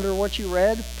 ponder what you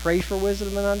read, pray for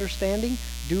wisdom and understanding,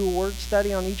 do a word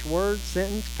study on each word,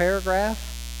 sentence, paragraph,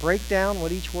 break down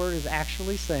what each word is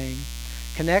actually saying,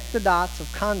 connect the dots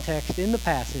of context in the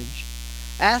passage,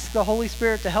 ask the Holy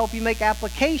Spirit to help you make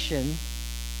application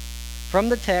from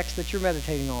the text that you're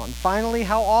meditating on. Finally,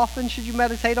 how often should you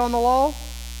meditate on the law?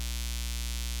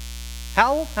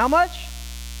 How much?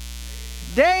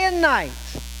 Day and night.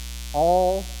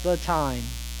 All the time.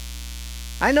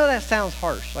 I know that sounds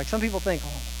harsh. Like some people think,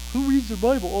 oh, who reads their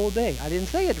Bible all day? I didn't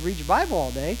say you had to read your Bible all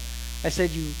day. I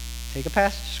said you take a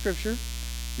passage of Scripture,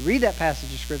 you read that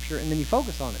passage of Scripture, and then you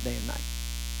focus on it day and night.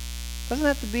 It doesn't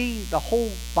have to be the whole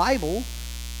Bible.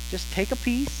 Just take a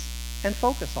piece and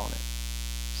focus on it.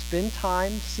 Spend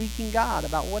time seeking God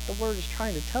about what the Word is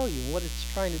trying to tell you and what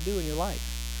it's trying to do in your life.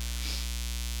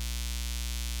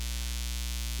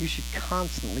 You should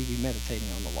constantly be meditating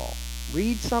on the law.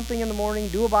 Read something in the morning,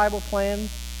 do a Bible plan.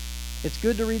 It's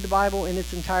good to read the Bible in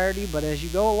its entirety, but as you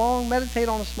go along, meditate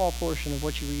on a small portion of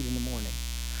what you read in the morning.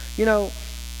 You know,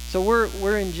 So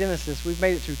we're in Genesis. We've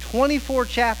made it through 24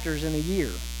 chapters in a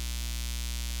year.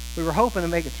 We were hoping to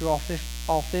make it through all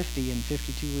 50 in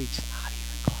 52 weeks. Not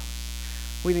even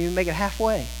close. We didn't even make it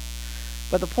halfway.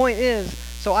 But the point is,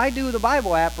 so I do the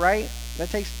Bible app, right? That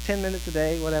takes 10 minutes a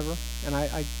day, whatever. And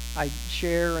I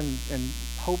share and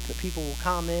hope that people will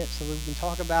comment so that we can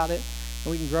talk about it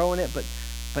and we can grow in it.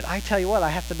 But I tell you what, I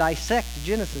have to dissect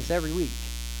Genesis every week.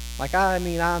 Like, I'm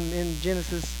in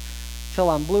Genesis till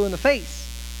I'm blue in the face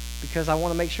because I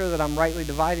want to make sure that I'm rightly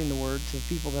dividing the word to the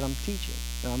people that I'm teaching,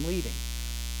 that I'm leading.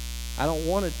 I don't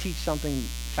want to teach something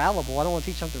fallible. I don't want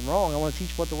to teach something wrong. I want to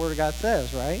teach what the Word of God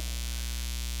says, right?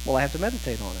 Well, I have to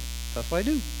meditate on it. That's what I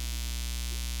do.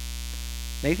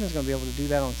 Nathan's going to be able to do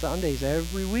that on Sundays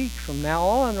every week from now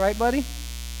on, right, buddy?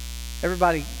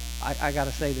 Everybody, I got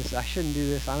to say this. I shouldn't do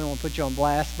this. I don't want to put you on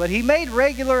blast. But he made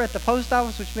regular at the post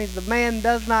office, which means the man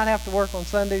does not have to work on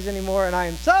Sundays anymore, and I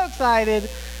am so excited.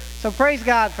 So praise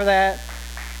God for that.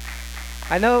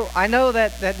 I know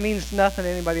that means nothing to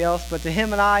anybody else, but to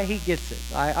him and I, he gets it.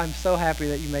 I'm so happy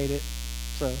that you made it.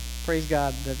 So praise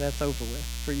God that that's over with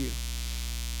for you.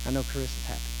 I know Carissa's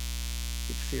happy.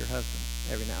 Get to see her husband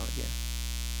every now and again.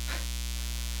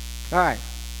 All right.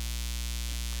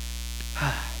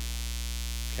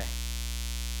 Okay.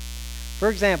 For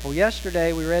example,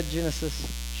 yesterday we read Genesis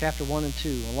chapter 1 and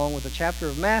 2, along with a chapter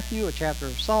of Matthew, a chapter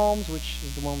of Psalms, which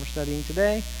is the one we're studying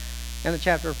today, and a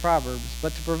chapter of Proverbs.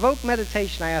 But to provoke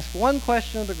meditation, I ask one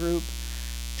question of the group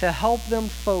to help them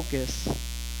focus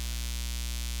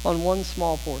on one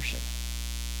small portion.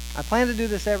 I plan to do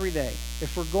this every day.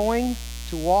 If we're going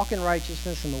to walk in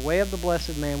righteousness in the way of the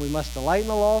blessed man, we must delight in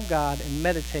the law of God and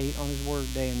meditate on his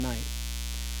word day and night.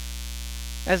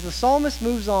 As the psalmist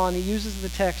moves on, he uses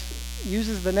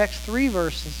the next 3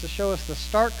 verses to show us the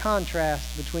stark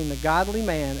contrast between the godly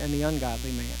man and the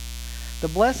ungodly man. The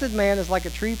blessed man is like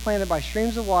a tree planted by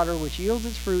streams of water, which yields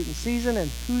its fruit in season and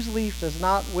whose leaf does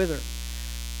not wither.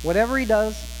 Whatever he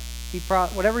does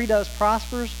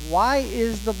prospers. Why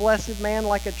is the blessed man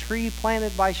like a tree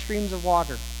planted by streams of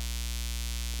water?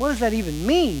 What does that even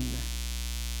mean?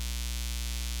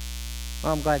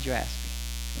 Well, I'm glad you asked me.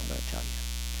 I'm going to tell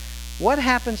you. What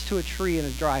happens to a tree in a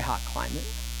dry, hot climate?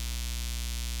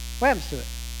 What happens to it?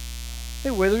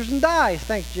 It withers and dies.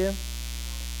 Thanks, Jim.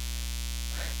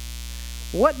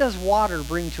 What does water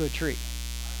bring to a tree?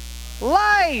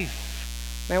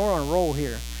 Life! Man, we're on a roll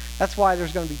here. That's why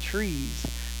there's going to be trees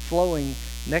flowing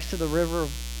next to the river of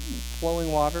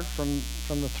flowing water from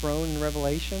the throne in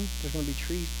Revelation. There's going to be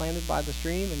trees planted by the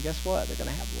stream, and guess what? They're going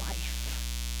to have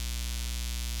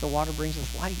life. So water brings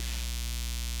us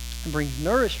life. It brings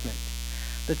nourishment.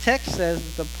 The text says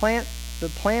that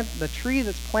the tree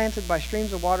that's planted by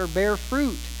streams of water bear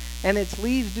fruit, and its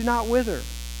leaves do not wither.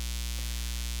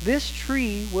 This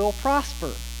tree will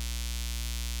prosper.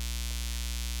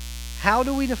 How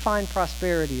do we define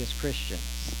prosperity as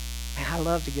Christians? Man, I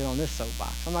love to get on this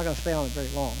soapbox. I'm not going to stay on it very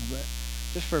long, but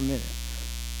just for a minute.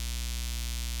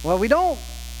 Well, we don't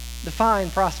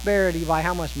define prosperity by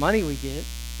how much money we get,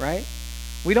 right?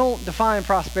 We don't define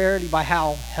prosperity by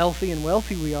how healthy and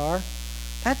wealthy we are.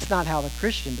 That's not how the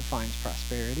Christian defines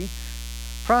prosperity.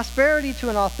 Prosperity to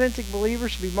an authentic believer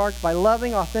should be marked by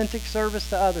loving, authentic service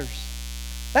to others.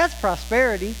 That's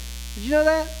prosperity. Did you know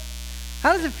that?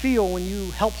 How does it feel when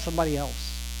you help somebody else?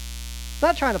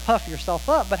 Not trying to puff yourself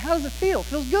up, but how does it feel? It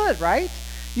feels good, right?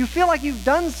 You feel like you've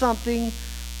done something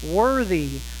worthy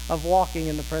of walking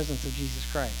in the presence of Jesus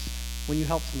Christ when you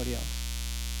help somebody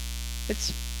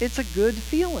else. It's a good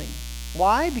feeling.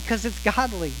 Why? Because it's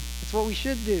godly. It's what we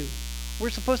should do. We're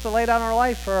supposed to lay down our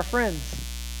life for our friends.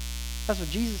 That's what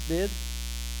Jesus did.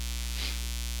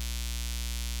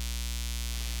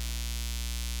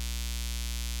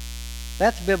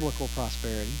 That's biblical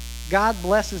prosperity. God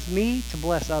blesses me to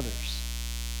bless others.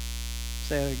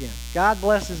 Say it again. God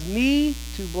blesses me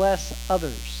to bless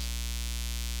others.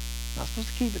 I'm not supposed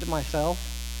to keep it to myself.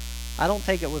 I don't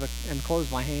take it and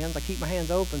close my hands. I keep my hands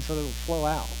open so that it will flow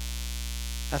out.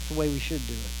 That's the way we should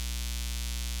do it.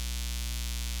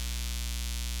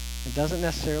 It doesn't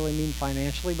necessarily mean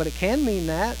financially, but it can mean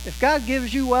that. If God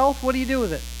gives you wealth, what do you do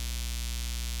with it?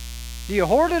 Do you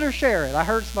hoard it or share it? I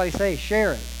heard somebody say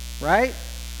share it. Right?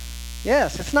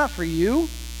 Yes, it's not for you.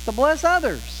 It's to bless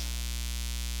others.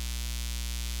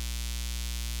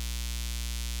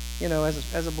 You know,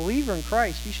 as a believer in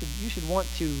Christ, you should want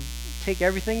to take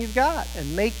everything you've got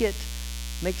and make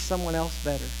someone else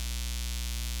better.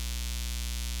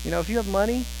 You know, if you have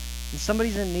money and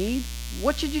somebody's in need,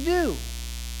 what should you do?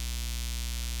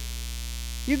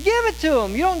 You give it to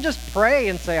them. You don't just pray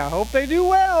and say, I hope they do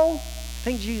well. I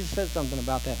think Jesus said something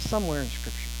about that somewhere in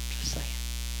Scripture. Just saying.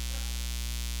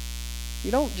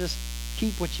 You don't just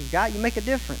keep what you've got. You make a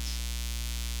difference.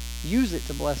 Use it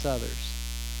to bless others.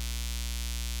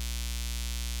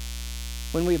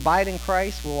 When we abide in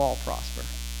Christ, we'll all prosper.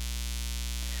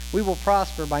 We will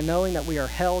prosper by knowing that we are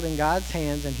held in God's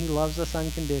hands and he loves us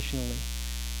unconditionally.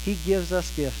 He gives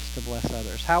us gifts to bless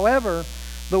others. However,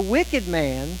 the wicked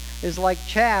man is like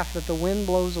chaff that the wind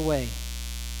blows away.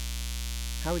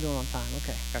 How are we doing on time?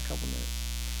 Okay, got a couple minutes.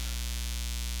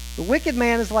 The wicked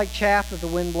man is like chaff that the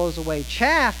wind blows away.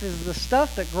 Chaff is the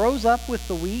stuff that grows up with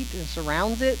the wheat and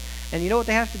surrounds it. And you know what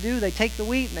they have to do? They take the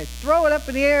wheat and they throw it up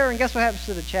in the air, and guess what happens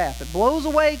to the chaff? It blows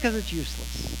away because it's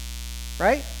useless,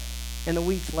 right? And the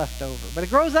wheat's left over. But it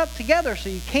grows up together, so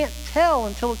you can't tell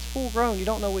until it's full grown. You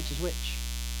don't know which is which.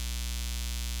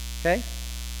 Okay?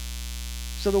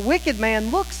 So the wicked man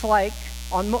looks like,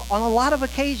 on a lot of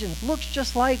occasions, looks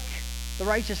just like the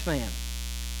righteous man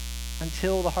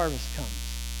until the harvest comes.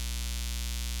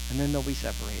 And then they'll be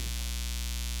separated.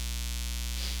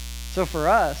 So for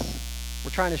us,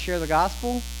 we're trying to share the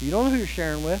gospel. You don't know who you're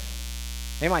sharing with.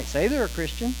 They might say they're a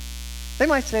Christian. They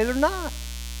might say they're not.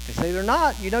 If they say they're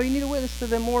not, you know you need to witness to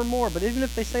them more and more. But even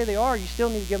if they say they are, you still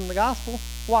need to give them the gospel.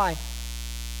 Why?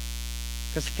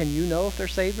 Because can you know if they're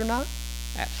saved or not?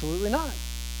 Absolutely not.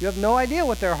 You have no idea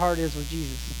what their heart is with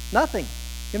Jesus. Nothing.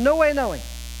 You have no way of knowing.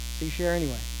 So you share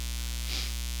anyway.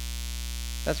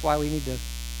 That's why we need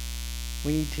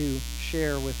to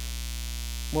share with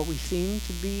what we seem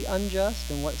to be unjust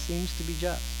and what seems to be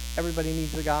just. Everybody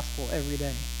needs the gospel every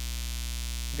day.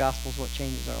 The gospel is what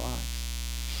changes our lives.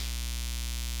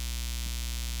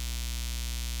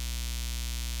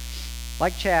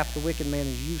 Like chaff, the wicked man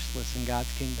is useless in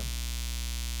God's kingdom.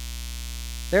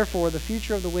 Therefore, the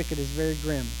future of the wicked is very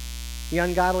grim. The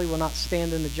ungodly will not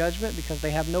stand in the judgment because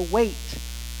they have no weight.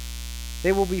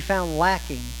 They will be found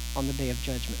lacking on the day of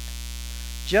judgment.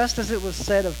 Just as it was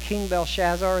said of King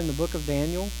Belshazzar in the book of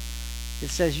Daniel, it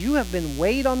says, "You have been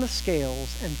weighed on the scales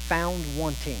and found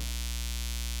wanting."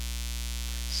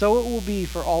 So it will be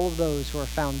for all of those who are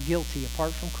found guilty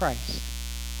apart from Christ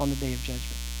on the day of judgment.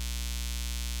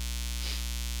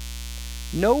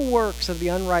 No works of the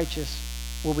unrighteous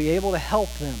will be able to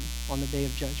help them on the day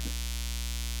of judgment.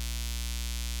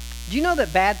 Do you know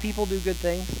that bad people do good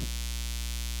things?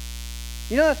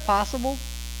 You know that's possible?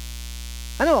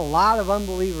 I know a lot of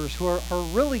unbelievers who are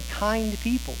really kind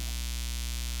people.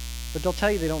 But they'll tell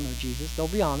you they don't know Jesus. They'll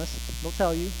be honest. They'll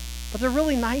tell you. But they're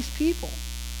really nice people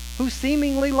who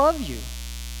seemingly love you.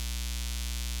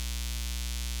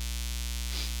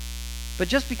 But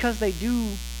just because they do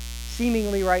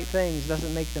seemingly right things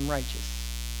doesn't make them righteous.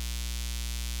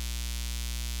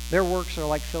 Their works are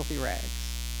like filthy rags,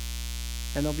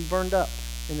 and they'll be burned up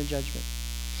in the judgment.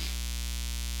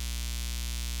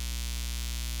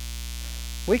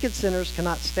 Wicked sinners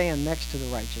cannot stand next to the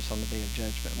righteous on the day of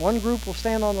judgment. One group will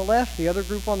stand on the left, the other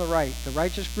group on the right. The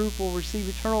righteous group will receive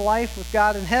eternal life with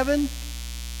God in heaven,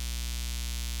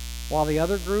 while the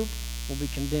other group will be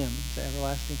condemned to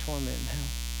everlasting torment in hell.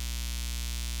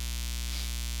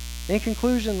 In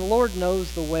conclusion, the Lord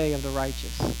knows the way of the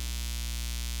righteous.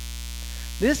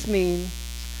 This means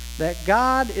that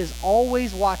God is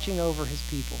always watching over his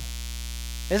people.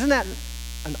 Isn't that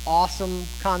an awesome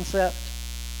concept?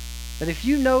 That if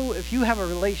you have a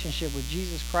relationship with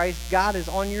Jesus Christ, God is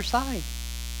on your side.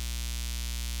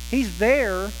 He's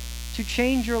there to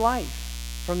change your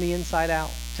life from the inside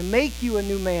out, to make you a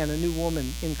new man, a new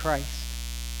woman in Christ,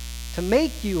 to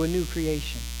make you a new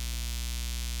creation.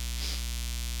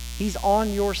 He's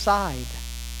on your side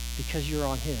because you're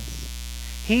on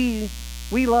his.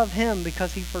 We love him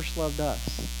because he first loved us.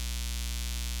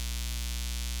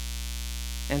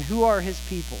 And who are his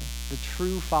people? The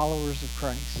true followers of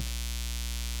Christ.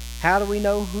 How do we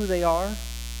know who they are?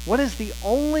 What is the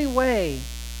only way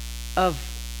of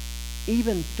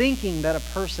even thinking that a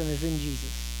person is in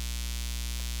Jesus?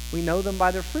 We know them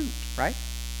by their fruit, right?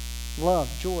 Love,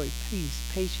 joy, peace,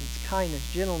 patience,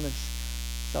 kindness, gentleness,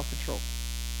 self-control.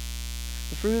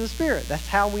 The fruit of the Spirit. That's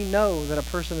how we know that a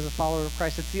person is a follower of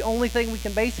Christ. It's the only thing we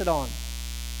can base it on.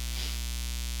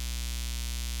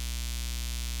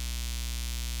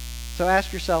 So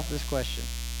ask yourself this question.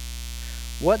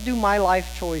 What do my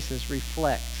life choices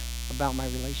reflect about my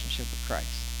relationship with Christ?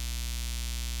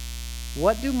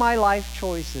 What do my life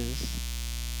choices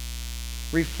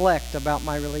reflect about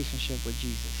my relationship with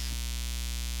Jesus?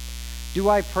 Do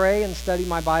I pray and study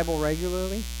my Bible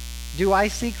regularly? Do I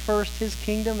seek first his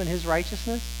kingdom and his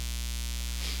righteousness?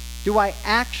 Do I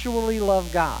actually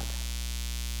love God?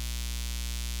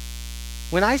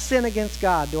 When I sin against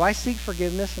God, do I seek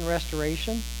forgiveness and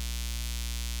restoration?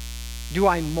 Do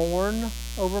I mourn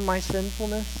over my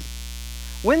sinfulness?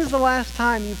 When's the last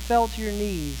time you fell to your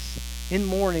knees in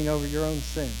mourning over your own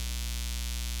sin.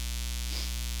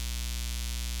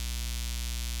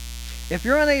 If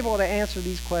you're unable to answer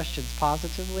these questions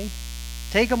positively,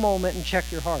 take a moment and check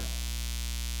your heart.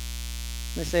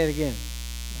 Let me say it again.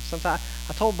 Sometimes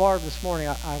I told Barb this morning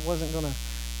I wasn't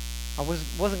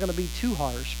gonna be too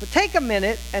harsh, but take a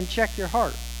minute and check your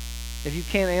heart if you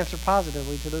can't answer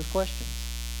positively to those questions.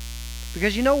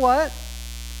 Because you know what?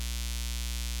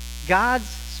 God's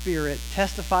Spirit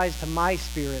testifies to my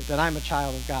spirit that I'm a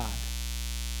child of God.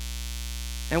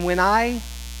 And when I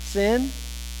sin,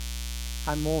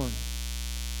 I mourn.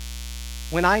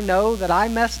 When I know that I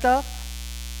messed up,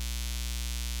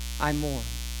 I mourn.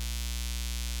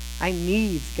 I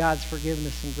need God's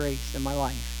forgiveness and grace in my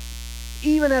life.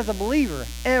 Even as a believer,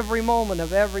 every moment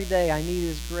of every day, I need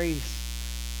His grace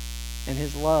and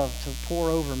His love to pour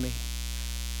over me.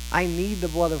 I need the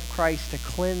blood of Christ to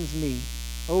cleanse me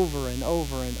over and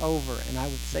over and over. And I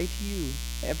would say to you,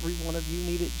 every one of you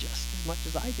need it just as much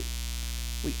as I do.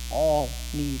 We all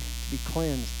need to be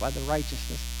cleansed by the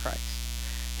righteousness of Christ.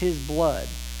 His blood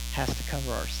has to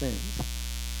cover our sins.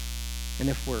 And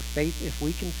if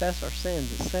we confess our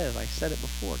sins, it says, I said it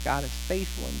before, God is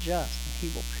faithful and just, and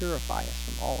He will purify us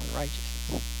from all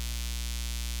unrighteousness.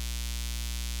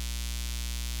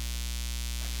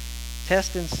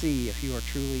 Test and see if you are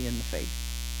truly in the faith.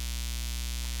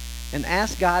 And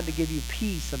ask God to give you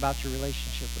peace about your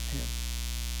relationship with Him.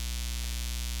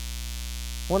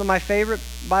 One of my favorite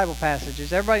Bible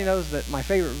passages, everybody knows that my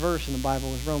favorite verse in the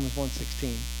Bible is Romans 1:16.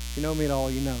 If you know me at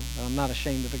all, you know that I'm not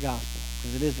ashamed of the gospel,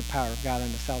 because it is the power of God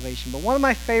unto salvation. But one of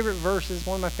my favorite verses,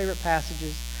 one of my favorite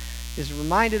passages, is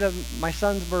reminded of my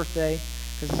son's birthday,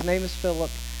 because his name is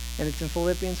Philip, and it's in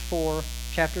Philippians 4,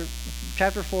 chapter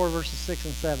 4, verses 6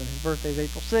 and 7. His birthday is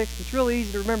April 6th. It's really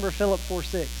easy to remember Philip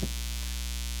 4:6.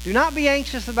 Do not be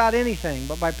anxious about anything,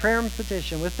 but by prayer and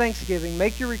petition, with thanksgiving,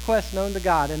 make your requests known to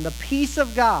God, and the peace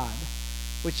of God,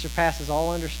 which surpasses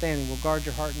all understanding, will guard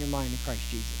your heart and your mind in Christ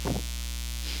Jesus.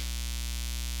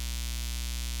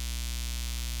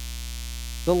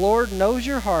 The Lord knows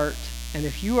your heart, and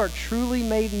if you are truly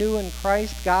made new in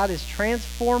Christ, God is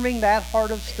transforming that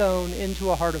heart of stone into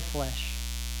a heart of flesh.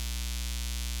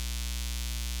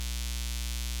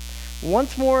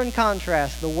 Once more in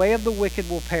contrast, the way of the wicked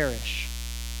will perish.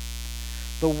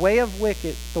 The way of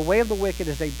the wicked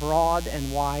is a broad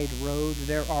and wide road.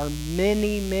 There are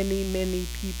many, many, many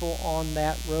people on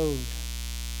that road.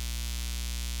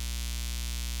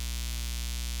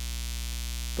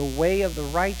 The way of the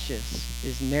righteous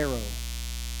is narrow,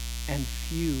 and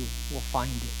few will find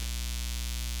it.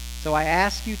 So I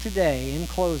ask you today, in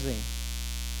closing,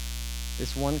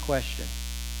 this one question.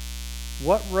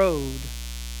 What road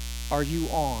are you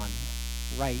on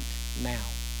right now?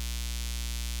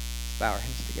 Let's bow our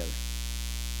heads together.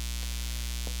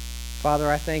 Father,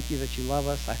 I thank you that you love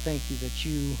us. I thank you that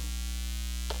you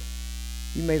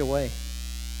made a way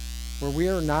where we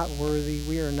are not worthy.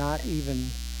 We are not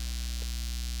even...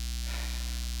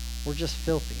 We're just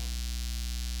filthy.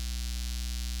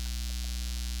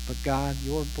 But God,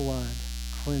 your blood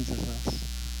cleanses us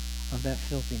of that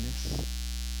filthiness.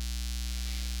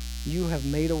 You have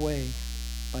made a way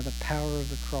by the power of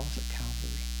the cross at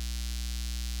Calvary.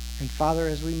 And Father,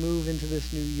 as we move into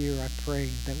this new year, I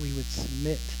pray that we would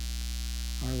submit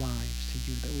our lives to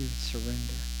you, that we would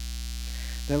surrender.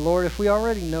 That, Lord, if we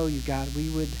already know you, God, we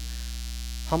would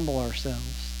humble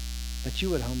ourselves, that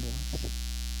you would humble us,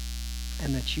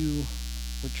 and that you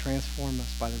would transform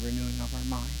us by the renewing of our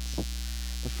minds.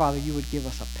 That, Father, you would give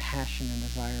us a passion and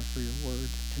desire for your word,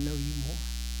 to know you more.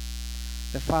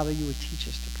 That, Father, you would teach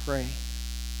us to pray.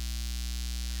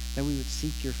 That we would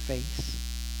seek your face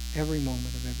every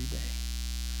moment of every day.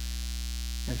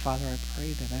 And, Father, I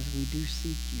pray that as we do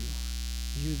seek you,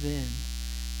 you then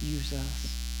use us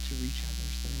to reach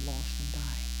others that are lost and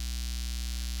dying.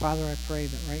 Father, I pray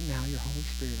that right now your Holy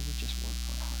Spirit would just work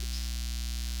on hearts.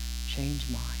 Change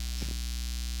minds.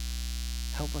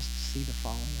 Help us to see the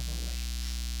folly of our ways.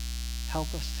 Help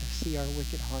us to see our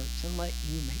wicked hearts and let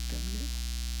you make them new.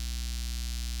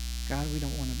 God, we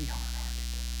don't want to be hard-hearted.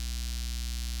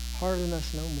 Harden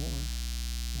us no more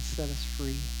and set us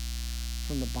free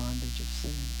from the bondage of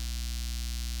sin.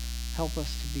 Help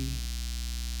us to be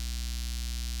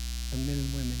the men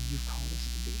and women you've called us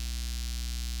to be.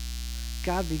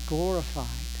 God, be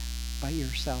glorified by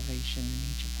your salvation in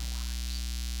each of our lives.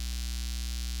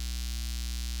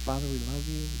 Father, we love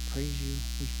you. We praise you.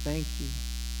 We thank you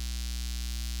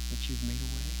that you've made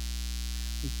a way.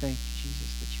 We thank you,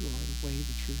 Jesus, that you are the way,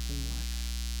 the truth, and the life.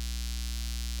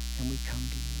 And we come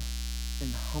to you in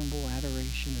humble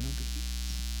adoration and obedience.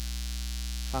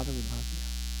 Father, we love you.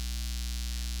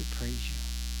 We praise you.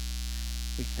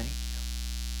 We thank you.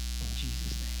 In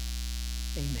Jesus'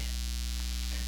 name, amen.